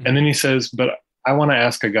 And then he says, but I want to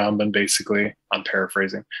ask Agamben, basically, I'm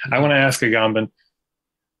paraphrasing, I want to ask Agamben,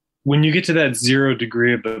 when you get to that 0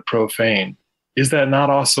 degree of the profane, is that not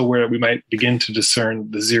also where we might begin to discern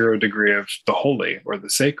the 0 degree of the holy or the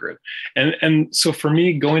sacred? And so for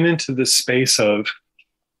me, going into this space of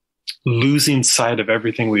losing sight of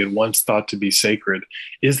everything we had once thought to be sacred,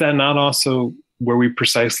 is that not also where we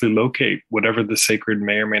precisely locate whatever the sacred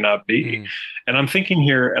may or may not be? And I'm thinking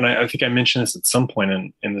here, and I think I mentioned this at some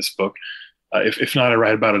point in this book, if not, I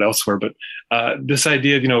write about it elsewhere, but this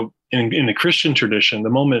idea of, in the Christian tradition, the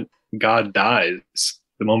moment God dies,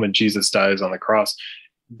 the moment Jesus dies on the cross,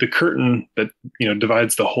 the curtain that,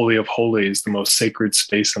 divides the Holy of Holies, the most sacred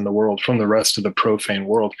space in the world, from the rest of the profane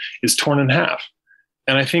world, is torn in half.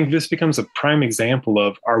 And I think this becomes a prime example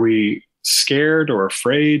of, are we scared or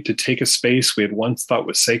afraid to take a space we had once thought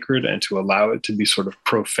was sacred and to allow it to be sort of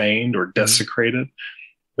profaned or desecrated?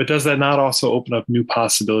 But does that not also open up new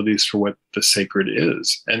possibilities for what the sacred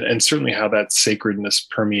is, and certainly how that sacredness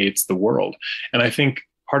permeates the world? And I think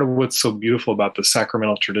part of what's so beautiful about the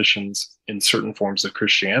sacramental traditions in certain forms of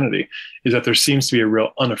Christianity is that there seems to be a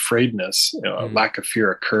real unafraidness, a lack of fear,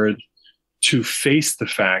 a courage to face the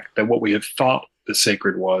fact that what we had thought the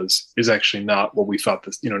sacred was is actually not what we thought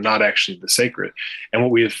this, not actually the sacred. And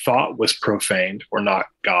what we had thought was profaned or not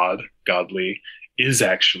godly is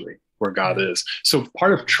actually where God is. So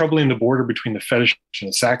part of troubling the border between the fetish and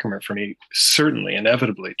the sacrament for me certainly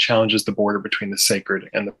inevitably challenges the border between the sacred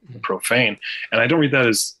and the profane. And I don't read that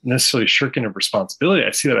as necessarily shirking of responsibility. I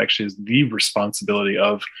see that actually as the responsibility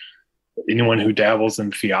of anyone who dabbles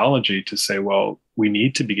in theology to say, well, we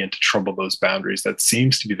need to begin to trouble those boundaries. That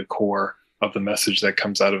seems to be the core of the message that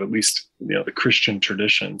comes out of at least, the Christian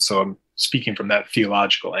tradition. So I'm speaking from that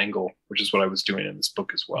theological angle, which is what I was doing in this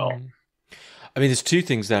book as well. I mean, there's two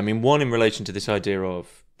things there. I mean, one in relation to this idea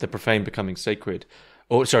of the profane becoming sacred,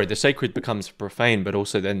 or sorry, the sacred becomes profane, but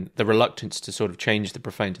also then the reluctance to sort of change the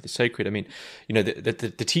profane to the sacred. I mean,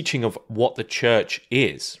 the teaching of what the church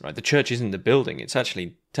is, right? The church isn't the building. It's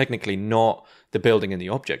actually technically not the building and the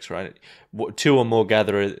objects, right? Two or more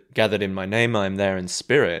gathered in my name, I am there in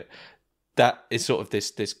spirit. That is sort of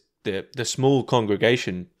the small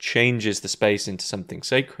congregation changes the space into something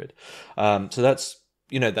sacred. So that's,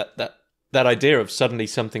 that idea of suddenly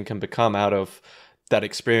something can become out of that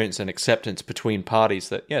experience and acceptance between parties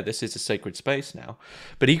that, this is a sacred space now.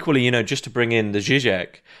 But equally, just to bring in the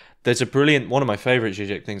Zizek, there's a brilliant, one of my favorite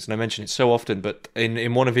Zizek things, and I mention it so often, but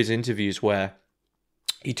in one of his interviews where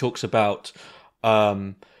he talks about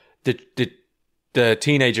the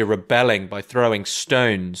teenager rebelling by throwing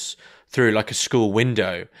stones through like a school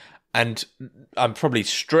window. And I'm probably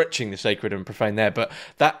stretching the sacred and profane there, but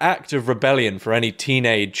that act of rebellion for any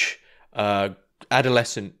teenage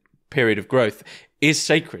adolescent period of growth is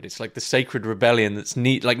sacred. It's like the sacred rebellion that's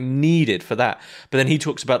needed for that. But then he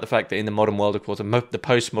talks about the fact that in the modern world, of course, the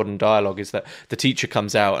postmodern dialogue is that the teacher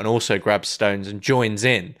comes out and also grabs stones and joins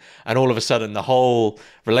in, and all of a sudden the whole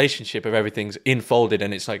relationship of everything's enfolded,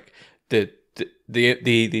 and it's like that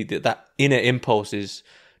inner impulse is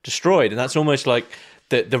destroyed. And that's almost like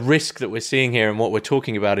the risk that we're seeing here, and what we're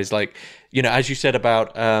talking about is like, as you said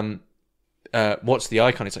about what's the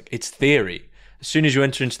icon? It's like, it's theory. As soon as you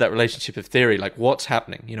enter into that relationship of theory, like what's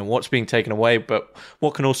happening, what's being taken away, but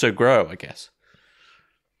what can also grow, I guess.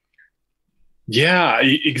 Yeah,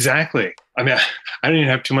 exactly. I mean, I don't even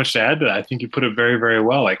have too much to add to that. I think you put it very, very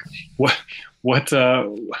well. Like what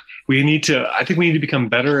we need to become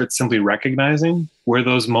better at simply recognizing where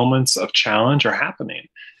those moments of challenge are happening,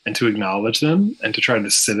 and to acknowledge them and to try to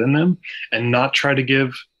sit in them, and not try to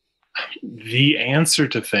give the answer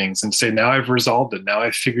to things and say, now I've resolved it. Now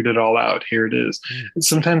I've figured it all out. Here it is. And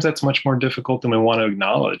sometimes that's much more difficult than we want to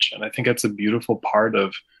acknowledge. And I think that's a beautiful part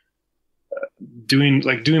of doing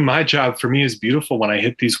my job. For me is beautiful when I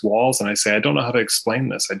hit these walls and I say, I don't know how to explain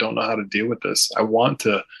this. I don't know how to deal with this. I want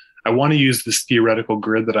to use this theoretical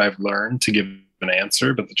grid that I've learned to give an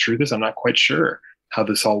answer. But the truth is, I'm not quite sure how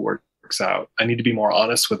this all works out. I need to be more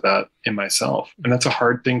honest with that in myself. And that's a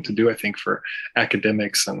hard thing to do, I think, for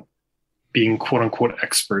academics and being quote unquote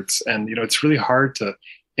experts. And, it's really hard to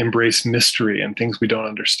embrace mystery and things we don't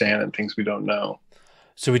understand and things we don't know.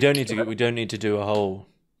 So we don't need to do a whole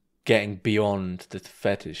getting beyond the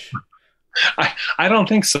fetish. I don't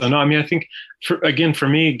think so. No, I mean, I think for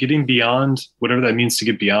me, getting beyond whatever that means to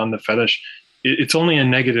get beyond the fetish, it's only a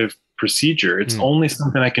negative procedure. It's only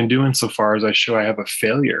something I can do insofar as I show I have a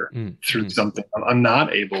failure through something. I'm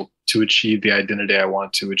not able to achieve the identity I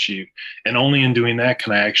want to achieve. And only in doing that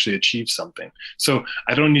can I actually achieve something. So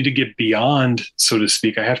I don't need to get beyond, so to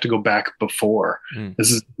speak. I have to go back before.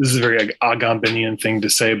 This is a very Agamemnian thing to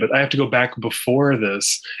say, but I have to go back before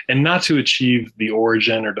this, and not to achieve the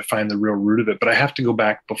origin or to find the real root of it, but I have to go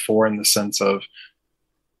back before in the sense of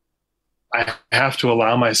I have to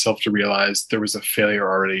allow myself to realize there was a failure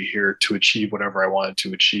already here to achieve whatever I wanted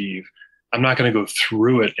to achieve. I'm not going to go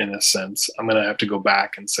through it in a sense. I'm going to have to go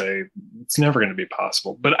back and say, it's never going to be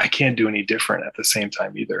possible, but I can't do any different at the same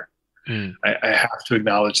time either. I have to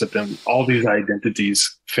acknowledge that all these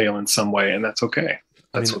identities fail in some way, and that's okay.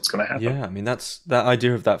 That's what's going to happen. Yeah. I mean, that's that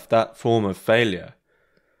idea of that form of failure,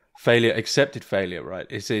 accepted failure, right?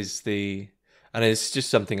 And it's just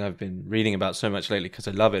something I've been reading about so much lately because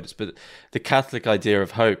I love it. But the Catholic idea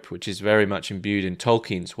of hope, which is very much imbued in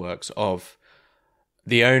Tolkien's works, of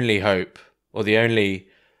the only hope or the only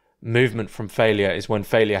movement from failure is when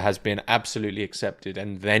failure has been absolutely accepted,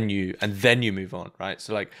 and then you move on, right?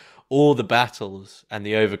 So like all the battles and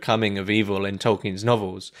the overcoming of evil in Tolkien's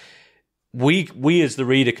novels, we as the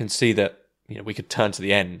reader can see that, we could turn to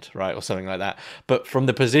the end, right, or something like that. But from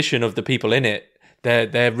the position of the people in it,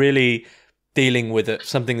 they're really dealing with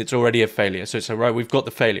something that's already a failure. So it's like, right, we've got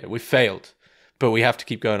the failure, we've failed, but we have to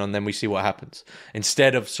keep going on, then we see what happens.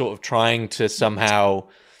 Instead of sort of trying to somehow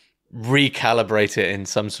recalibrate it in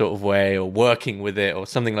some sort of way or working with it or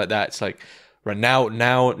something like that, it's like, Right now,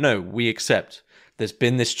 no, we accept. There's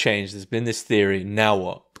been this change. There's been this theory. Now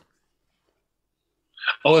what?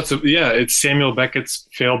 Oh, it's Samuel Beckett's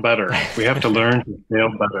fail better. We have to learn to fail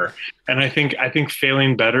better. And I think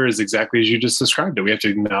failing better is exactly as you just described it. We have to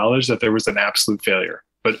acknowledge that there was an absolute failure,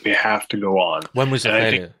 but we have to go on. When was the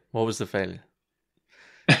failure? What was the failure?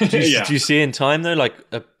 Do you see in time though, like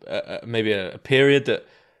maybe a period that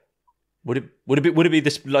would it be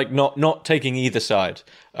this, like, not taking either side?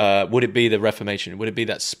 Would it be the Reformation? Would it be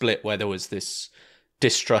that split where there was this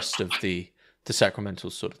distrust of the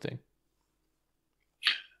sacramentals sort of thing?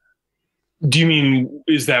 Do you mean,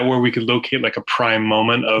 is that where we could locate like a prime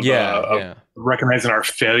moment of recognizing our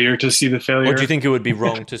failure to see the failure? Or do you think it would be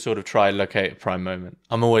wrong to sort of try and locate a prime moment?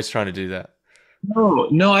 I'm always trying to do that.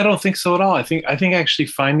 No, I don't think so at all. I think actually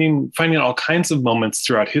finding all kinds of moments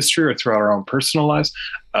throughout history or throughout our own personal lives,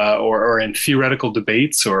 or in theoretical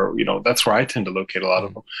debates, or that's where I tend to locate a lot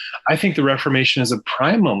of them. I think the Reformation is a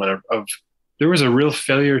prime moment of there was a real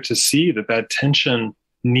failure to see that tension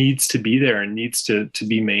needs to be there and needs to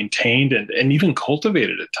be maintained and even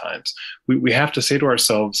cultivated at times. We have to say to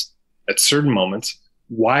ourselves at certain moments,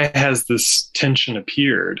 why has this tension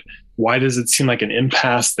appeared? Why does it seem like an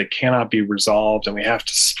impasse that cannot be resolved and we have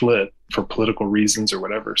to split for political reasons or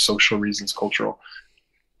whatever, social reasons, cultural?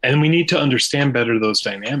 And we need to understand better those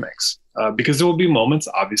dynamics, because there will be moments,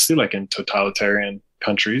 obviously, like in totalitarian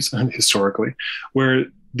countries historically, where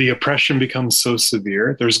the oppression becomes so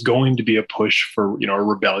severe, there's going to be a push for, a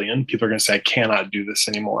rebellion. People are going to say, I cannot do this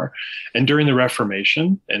anymore. And during the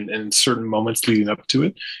Reformation and certain moments leading up to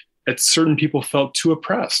it, certain people felt too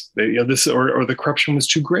oppressed. This or the corruption was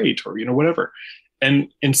too great, or whatever. And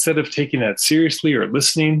instead of taking that seriously or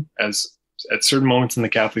listening, as at certain moments in the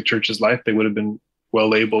Catholic Church's life they would have been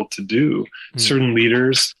well able to do, certain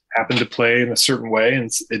leaders happened to play in a certain way, and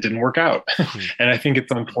it didn't work out. And I think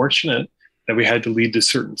it's unfortunate that we had to lead to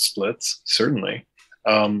certain splits, certainly.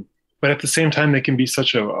 But at the same time, they can be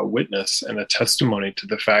such a witness and a testimony to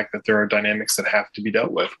the fact that there are dynamics that have to be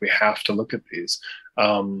dealt with. We have to look at these.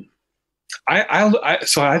 So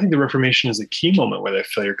I think the Reformation is a key moment where that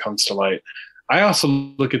failure comes to light. I also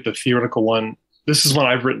look at the theoretical one. This is one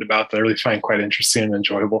I've written about that I really find quite interesting and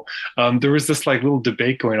enjoyable. There was this like little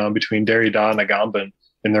debate going on between Derrida and Agamben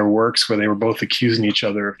in their works where they were both accusing each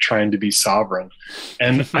other of trying to be sovereign.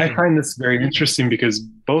 And I find this very interesting because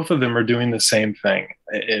both of them are doing the same thing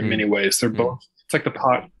in many ways. They're both, it's like the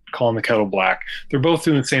pot calling the kettle black. They're both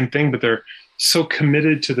doing the same thing, but they're so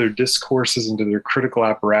committed to their discourses and to their critical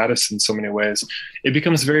apparatus in so many ways. It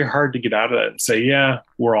becomes very hard to get out of that and say, yeah,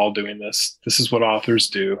 we're all doing this. This is what authors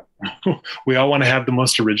do. We all want to have the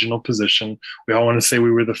most original position. We all want to say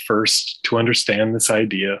we were the first to understand this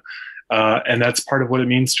idea. And that's part of what it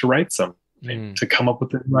means to write something, to come up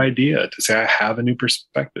with a new idea, to say, I have a new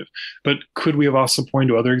perspective. But could we have also pointed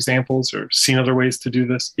to other examples or seen other ways to do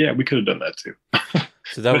this? Yeah, we could have done that too.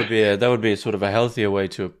 So that would be a sort of a healthier way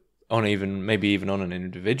to, maybe even on an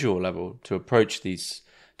individual level, to approach this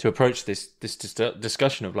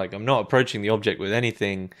discussion of, like, I'm not approaching the object with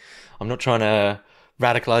anything. I'm not trying to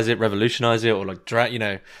radicalize it, revolutionize it, or like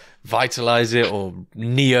vitalize it, or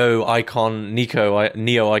neo iconography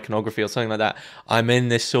or something like that. I'm in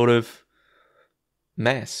this sort of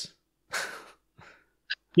mess.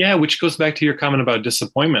 Yeah, which goes back to your comment about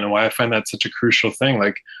disappointment and why I find that such a crucial thing.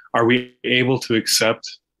 Like, are we able to accept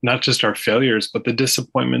not just our failures, but the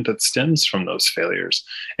disappointment that stems from those failures?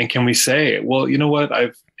 And can we say, well, you know what?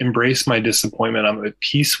 I've embraced my disappointment. I'm at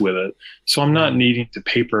peace with it. So I'm not needing to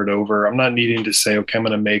paper it over. I'm not needing to say, okay, I'm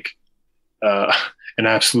going to make an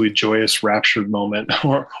absolutely joyous, raptured moment,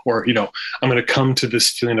 or I'm going to come to this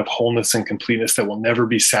feeling of wholeness and completeness that will never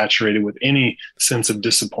be saturated with any sense of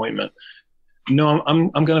disappointment. No, I'm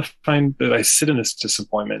going to find that I sit in this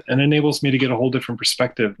disappointment, and it enables me to get a whole different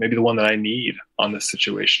perspective, maybe the one that I need on this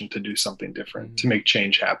situation, to do something different, to make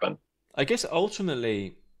change happen. I guess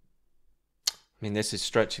ultimately, this is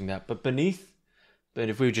stretching that, but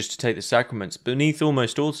if we were just to take the sacraments, beneath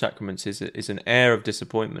almost all sacraments is an air of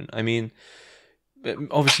disappointment.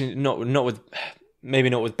 Obviously not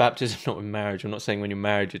with baptism, not with marriage. I'm not saying when you're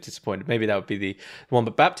married you're disappointed. Maybe that would be the one.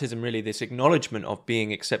 But baptism, really, this acknowledgement of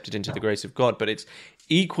being accepted into the grace of God. But it's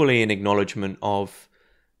equally an acknowledgement of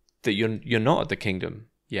that you're not at the kingdom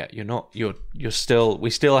yet. You're not. You're still.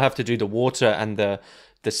 We still have to do the water and the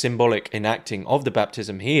symbolic enacting of the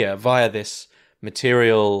baptism here via this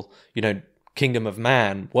material, kingdom of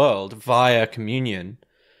man world, via communion.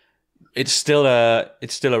 It's still a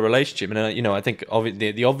relationship, and I think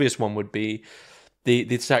the obvious one would be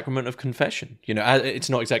the sacrament of confession. It's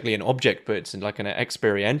not exactly an object, but it's like an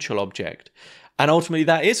experiential object, and ultimately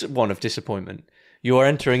that is one of disappointment. you are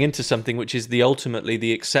entering into something which is ultimately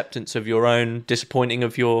the acceptance of your own disappointing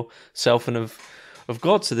of yourself and of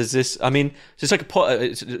God. So there's this, I mean, it's like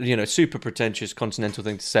it's, super pretentious continental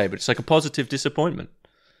thing to say, but it's like a positive disappointment.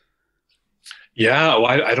 Yeah, well,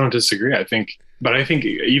 I don't disagree. I think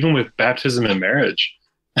even with baptism and marriage,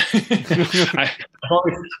 I've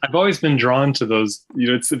always been drawn to those.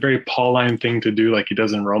 It's a very Pauline thing to do, like he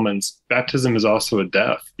does in Romans. Baptism is also a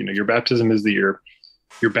death. Your baptism is that you're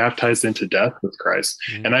baptized into death with Christ.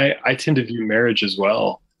 Mm-hmm. And I tend to view marriage as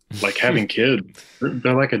well, like having kids.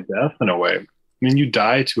 They're like a death in a way. I mean, you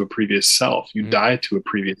die to a previous self, you die to a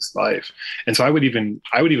previous life. And so I would even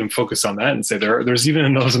focus on that and say there's even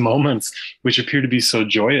in those moments which appear to be so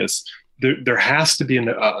joyous, there has to be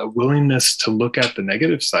a willingness to look at the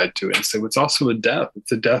negative side to it and say, well, it's also a death.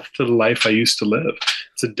 It's a death to the life I used to live.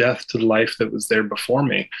 It's a death to the life that was there before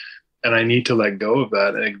me. And I need to let go of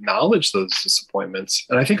that and acknowledge those disappointments.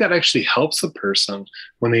 And I think that actually helps a person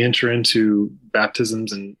when they enter into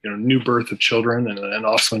baptisms and new birth of children and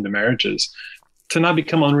also into marriages, to not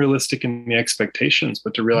become unrealistic in the expectations,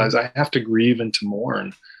 but to realize I have to grieve and to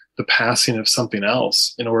mourn the passing of something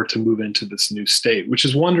else in order to move into this new state, which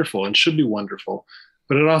is wonderful and should be wonderful.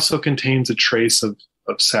 But it also contains a trace of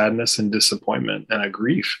sadness and disappointment and a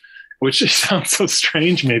grief, which just sounds so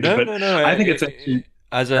strange maybe, no. I think it's actually...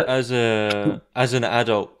 As an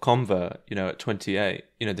adult convert, at 28,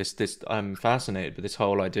 this I'm fascinated with this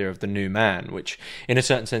whole idea of the new man, which in a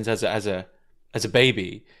certain sense as a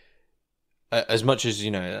baby, as much as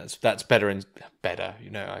that's better,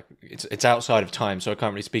 it's outside of time, so I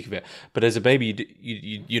can't really speak of it. But as a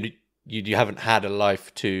baby, you haven't had a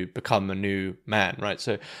life to become a new man, right?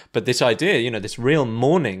 So, but this idea, this real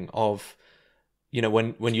mourning of,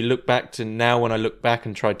 when you look back to now, when I look back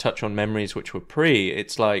and try to touch on memories which were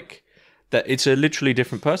it's like that it's a literally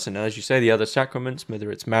different person. And as you say, the other sacraments,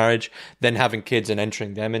 whether it's marriage, then having kids and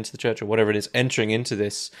entering them into the church or whatever it is, entering into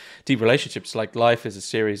this deep relationship, it's like life is a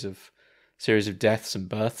series of deaths and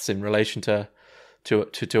births in relation to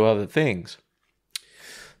other things.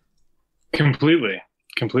 Completely.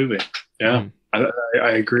 Yeah,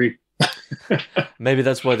 I agree. Maybe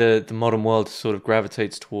that's why the modern world sort of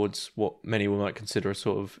gravitates towards what many might consider a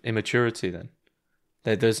sort of immaturity. Then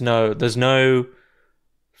there's no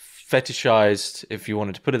fetishized, if you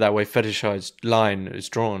wanted to put it that way, fetishized line is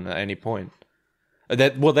drawn at any point.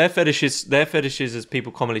 Their fetish is, as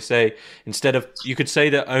people commonly say, instead of, you could say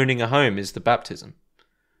that owning a home is the baptism.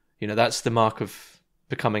 That's the mark of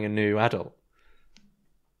becoming a new adult.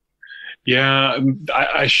 Yeah,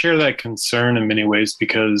 I share that concern in many ways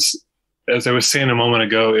because, as I was saying a moment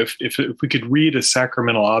ago, if we could read a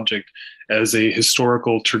sacramental object as a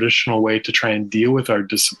historical, traditional way to try and deal with our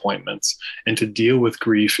disappointments and to deal with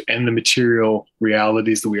grief and the material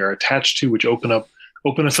realities that we are attached to, which open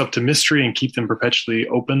us up to mystery and keep them perpetually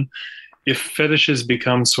open. If fetishes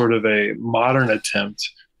become sort of a modern attempt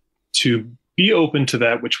to be open to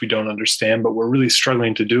that which we don't understand, but we're really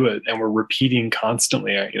struggling to do it, and we're repeating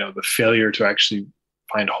constantly, the failure to actually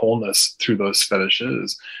find wholeness through those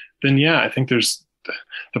fetishes, then I think there's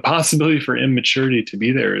the possibility for immaturity to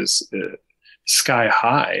be there is sky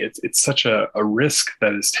high. It's such a risk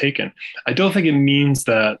that is taken. I don't think it means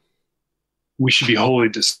that we should be wholly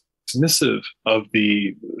dismissive of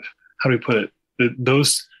the, how do we put it,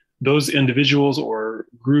 those individuals or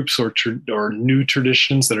groups or new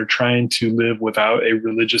traditions that are trying to live without a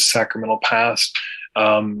religious sacramental past.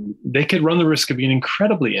 They could run the risk of being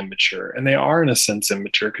incredibly immature, and they are in a sense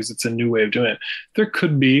immature because it's a new way of doing it. There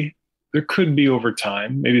could be over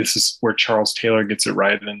time, maybe this is where Charles Taylor gets it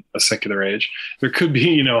right in A Secular Age. There could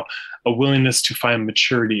be, a willingness to find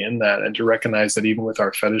maturity in that and to recognize that even with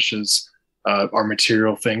our fetishes, our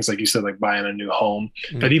material things, like you said, like buying a new home,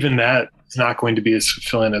 that even that is not going to be as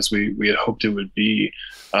fulfilling as we had hoped it would be.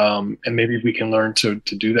 And maybe we can learn to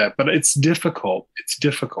do that, but it's difficult.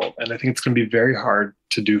 And I think it's going to be very hard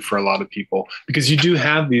to do for a lot of people, because you do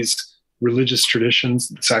have these religious traditions,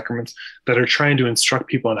 the sacraments, that are trying to instruct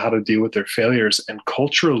people on how to deal with their failures. And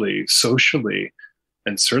culturally, socially,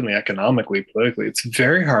 and certainly economically, politically, it's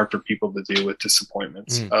very hard for people to deal with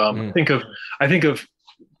disappointments. I think of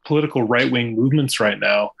political right-wing movements right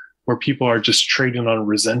now where people are just trading on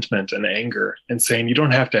resentment and anger and saying, you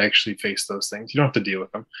don't have to actually face those things. You don't have to deal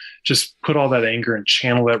with them. Just put all that anger and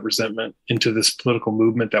channel that resentment into this political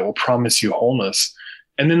movement that will promise you wholeness.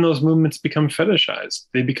 And then those movements become fetishized.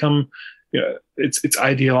 They become, it's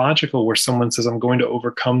ideological, where someone says, I'm going to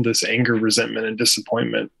overcome this anger, resentment, and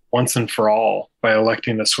disappointment once and for all by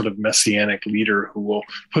electing a sort of messianic leader who will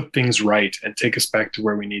put things right and take us back to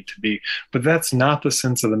where we need to be. But that's not the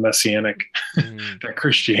sense of the messianic that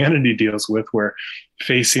Christianity deals with, where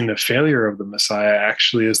facing the failure of the Messiah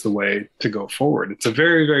actually is the way to go forward. It's a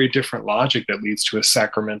very, very different logic that leads to a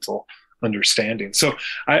sacramental understanding. So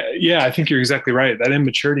I think you're exactly right. That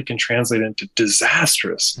immaturity can translate into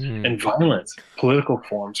disastrous and violent political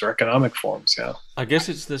forms or economic forms. Yeah. I guess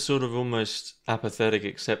it's the sort of almost apathetic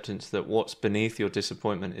acceptance that what's beneath your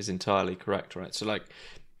disappointment is entirely correct, right? So like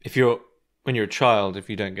when you're a child, if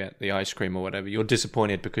you don't get the ice cream or whatever, you're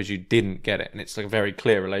disappointed because you didn't get it. And it's like a very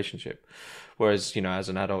clear relationship. Whereas, as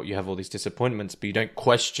an adult, you have all these disappointments, but you don't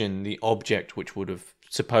question the object which would have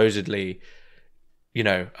supposedly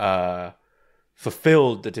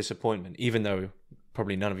fulfilled the disappointment, even though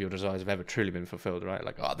probably none of your desires have ever truly been fulfilled, right?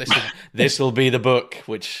 Like, this will be the book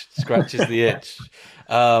which scratches the itch.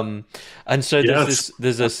 And so there's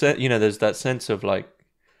there's that sense of like,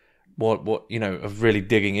 what of really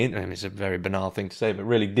digging in. I mean, it's a very banal thing to say, but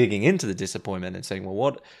really digging into the disappointment and saying,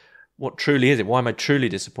 well, what truly is it? Why am I truly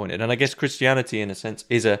disappointed? And I guess Christianity, in a sense,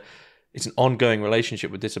 it's an ongoing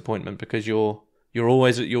relationship with disappointment, because you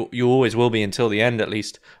always will be, until the end at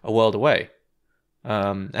least, a world away.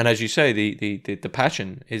 And as you say, the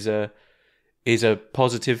passion is a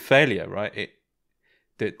positive failure, right?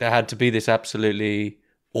 There had to be this absolutely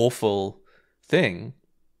awful thing,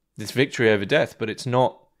 this victory over death, but it's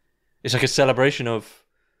not. It's like a celebration of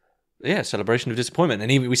disappointment.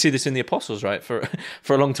 And even we see this in the apostles, right? For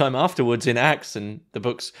a long time afterwards in Acts and the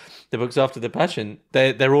books after the Passion,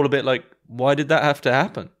 they're all a bit like, why did that have to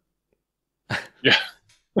happen? Yeah.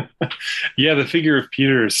 Yeah, the figure of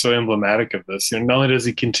Peter is so emblematic of this. Not only does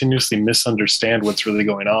he continuously misunderstand what's really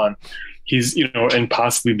going on, he's, and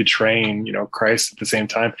possibly betraying, Christ at the same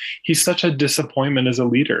time. He's such a disappointment as a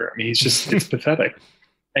leader. I mean, it's pathetic.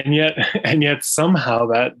 And yet somehow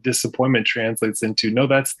that disappointment translates into, no,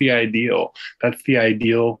 that's the ideal. That's the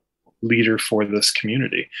ideal leader for this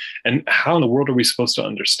community. And how in the world are we supposed to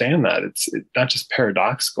understand that? It's not just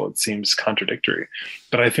paradoxical, it seems contradictory.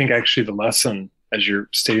 But I think actually the lesson, as you're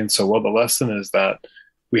stating so well, the lesson is that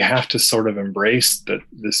we have to sort of embrace that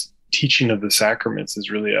this teaching of the sacraments is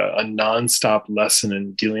really a nonstop lesson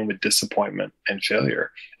in dealing with disappointment and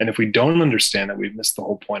failure. And if we don't understand that, we've missed the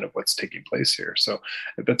whole point of what's taking place here. So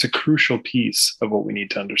that's a crucial piece of what we need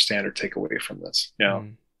to understand or take away from this. Yeah.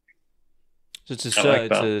 So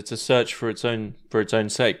it's a search for its own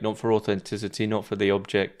sake, not for authenticity, not for the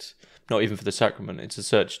object, not even for the sacrament. It's a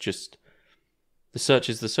search. Just the search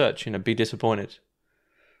is the search. Be disappointed.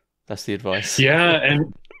 That's the advice. Yeah,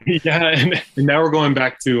 and now we're going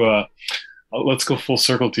back to let's go full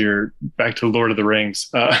circle back to Lord of the Rings.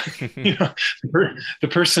 The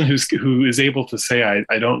person who is able to say,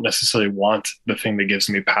 I don't necessarily want the thing that gives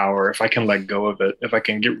me power. If I can let go of it, if I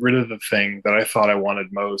can get rid of the thing that I thought I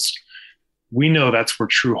wanted most, we know that's where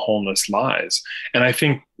true wholeness lies. And I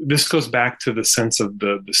think this goes back to the sense of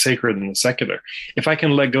the sacred and the secular. If I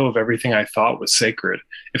can let go of everything I thought was sacred,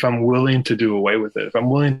 if I'm willing to do away with it, if I'm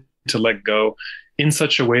willing to let go in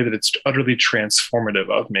such a way that it's utterly transformative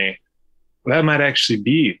of me, that might actually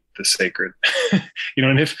be the sacred.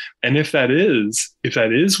 And if that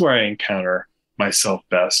is where I encounter myself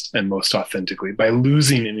best and most authentically, by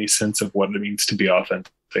losing any sense of what it means to be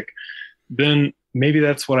authentic, then maybe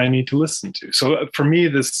that's what I need to listen to. So for me,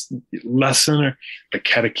 this lesson, or the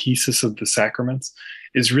catechesis of the sacraments,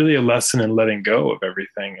 is really a lesson in letting go of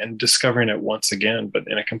everything and discovering it once again, but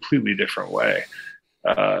in a completely different way.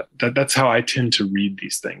 That's how I tend to read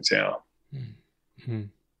these things. Yeah. Mm-hmm.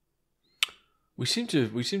 We seem to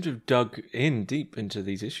have dug in deep into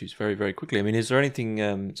these issues very, very quickly. I mean, is there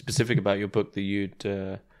anything specific about your book that you'd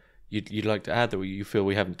like to add that you feel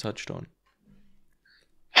we haven't touched on?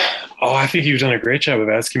 Oh, I think you've done a great job of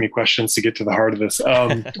asking me questions to get to the heart of this.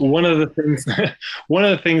 One of the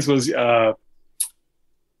things was,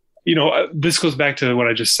 this goes back to what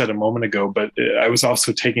I just said a moment ago, but I was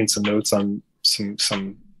also taking some notes on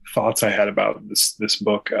some thoughts I had about this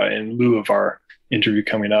book in lieu of our interview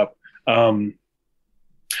coming up.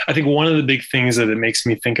 I think one of the big things that it makes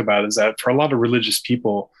me think about is that for a lot of religious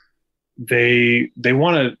people, they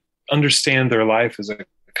want to understand their life as a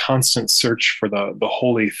constant search for the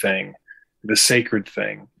holy thing, the sacred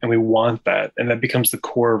thing. And we want that. And that becomes the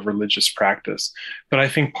core of religious practice. But I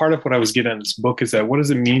think part of what I was getting at in this book is that what does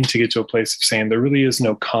it mean to get to a place of saying there really is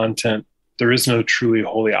no content, there is no truly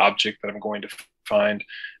holy object that I'm going to find,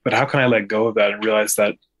 but how can I let go of that and realize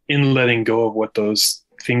that in letting go of what those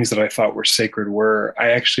things that I thought were sacred were,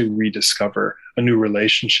 I actually rediscover a new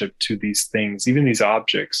relationship to these things, even these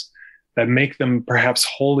objects, that make them perhaps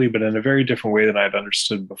holy, but in a very different way than I'd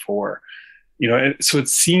understood before. So it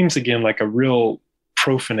seems again like a real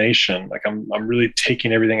profanation. Like I'm really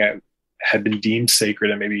taking everything I had been deemed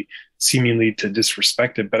sacred and maybe seemingly to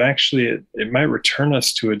disrespect it, but actually it might return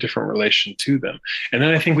us to a different relation to them. And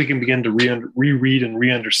then I think we can begin to reread and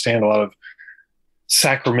re-understand a lot of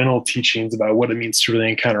sacramental teachings about what it means to really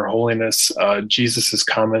encounter holiness. Jesus's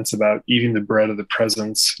comments about eating the bread of the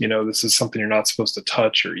presence. This is something you're not supposed to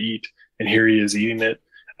touch or eat, and here he is eating it.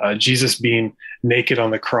 Jesus being naked on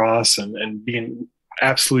the cross and being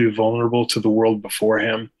absolutely vulnerable to the world before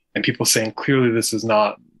him, and people saying clearly this is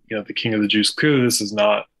not, the King of the Jews. Clearly this is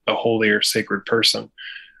not a holy or sacred person.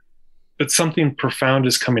 But something profound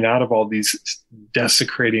is coming out of all these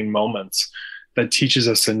desecrating moments that teaches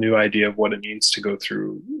us a new idea of what it means to go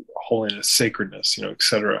through holiness, sacredness, et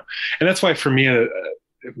cetera. And that's why for me,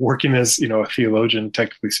 working as, a theologian,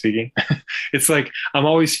 technically speaking, it's like, I'm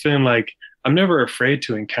always feeling like I'm never afraid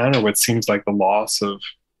to encounter what seems like the loss of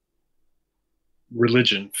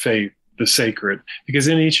religion, faith, the sacred, because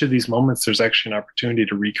in each of these moments, there's actually an opportunity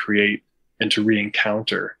to recreate and to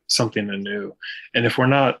re-encounter something anew. And if we're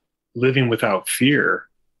not living without fear,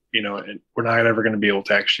 and we're not ever going to be able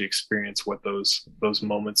to actually experience what those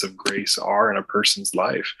moments of grace are in a person's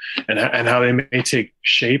life, and how they may take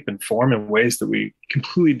shape and form in ways that we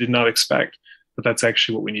completely did not expect. But that's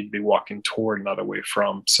actually what we need to be walking toward, not away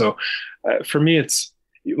from. So for me, it's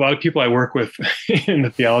a lot of people I work with in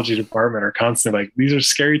the theology department are constantly like, these are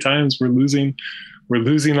scary times. We're losing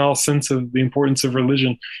all sense of the importance of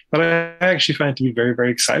religion. But I actually find it to be very,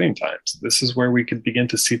 very exciting times. This is where we could begin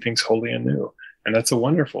to see things holy and new. And that's a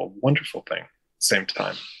wonderful, wonderful thing at the same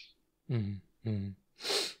time. Mm-hmm.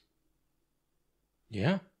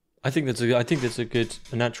 Yeah. I think that's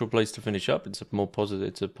a natural place to finish up. It's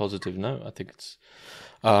a positive note. I think it's,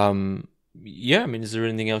 is there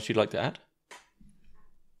anything else you'd like to add?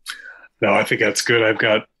 No, I think that's good. I've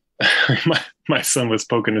got my son was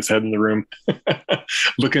poking his head in the room,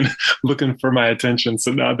 looking for my attention.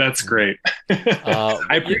 So no, that's great.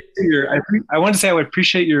 I want to say I would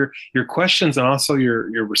appreciate your questions and also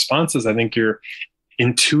your responses. I think you're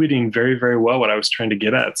intuiting very, very well what I was trying to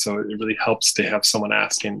get at. So it really helps to have someone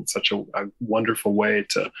asking in such a wonderful way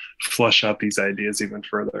to flush out these ideas even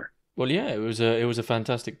further. Well, yeah, it was a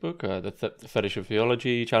fantastic book, the Fetish of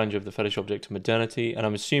Theology, Challenge of the Fetish-Object to Modernity, and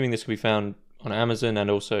I'm assuming this can be found on Amazon and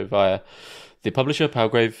also via the publisher,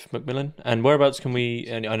 Palgrave Macmillan. And whereabouts can we,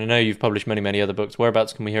 and I know you've published many, many other books,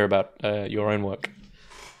 whereabouts can we hear about your own work?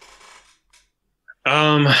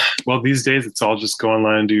 Well, these days it's all just go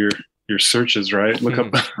online and do your searches, right? Look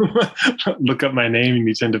up my name and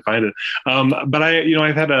you tend to find it. But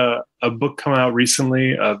I've had a book come out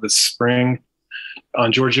recently this spring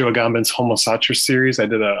on Giorgio Agamben's Homo Saturs series. I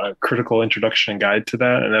did a critical introduction and guide to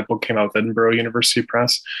that, and that book came out with Edinburgh University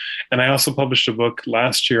Press. And I also published a book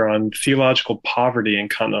last year on theological poverty in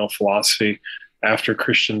continental philosophy after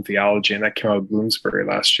Christian theology, and that came out with Bloomsbury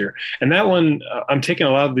last year. And that one, I'm taking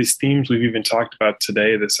a lot of these themes we've even talked about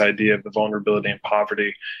today, this idea of the vulnerability and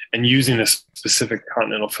poverty, and using a specific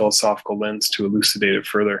continental philosophical lens to elucidate it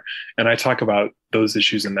further. And I talk about those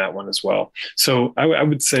issues in that one as well. So I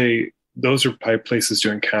would say those are probably places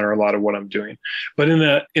to encounter a lot of what I'm doing, but in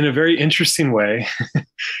a very interesting way.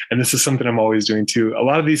 And this is something I'm always doing too. A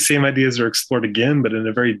lot of these same ideas are explored again, but in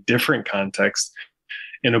a very different context.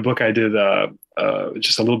 In a book I did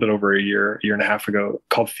just a little bit over a year and a half ago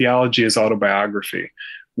called Theology as Autobiography,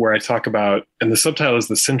 where I talk about, and the subtitle is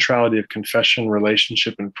The Centrality of Confession,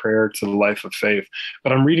 Relationship, and Prayer to the Life of Faith.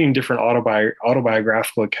 But I'm reading different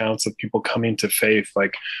autobiographical accounts of people coming to faith,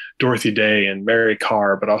 like Dorothy Day and Mary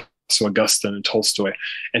Carr, but also Augustine and Tolstoy,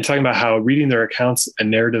 and talking about how reading their accounts and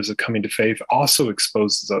narratives of coming to faith also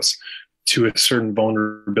exposes us to a certain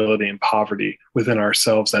vulnerability and poverty within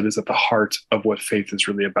ourselves that is at the heart of what faith is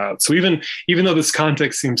really about. So even though this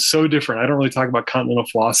context seems so different, I don't really talk about continental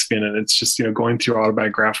philosophy in it. It's just, going through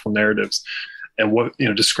autobiographical narratives and what,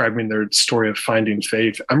 describing their story of finding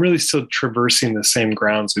faith. I'm really still traversing the same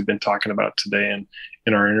grounds we've been talking about today and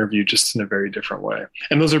in our interview, just in a very different way.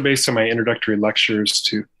 And those are based on my introductory lectures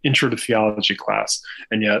to Intro to Theology class.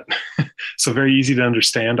 And yet, so very easy to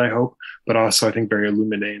understand, I hope, but also I think very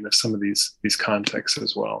illuminating of some of these contexts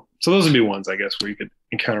as well. So those would be ones, I guess, where you could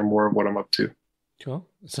encounter more of what I'm up to. Cool.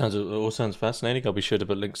 It all sounds fascinating. I'll be sure to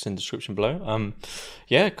put links in the description below.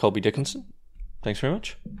 Colby Dickinson, thanks very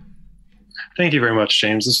much. Thank you very much,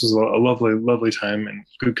 James. This was a lovely, lovely time and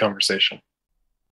good conversation.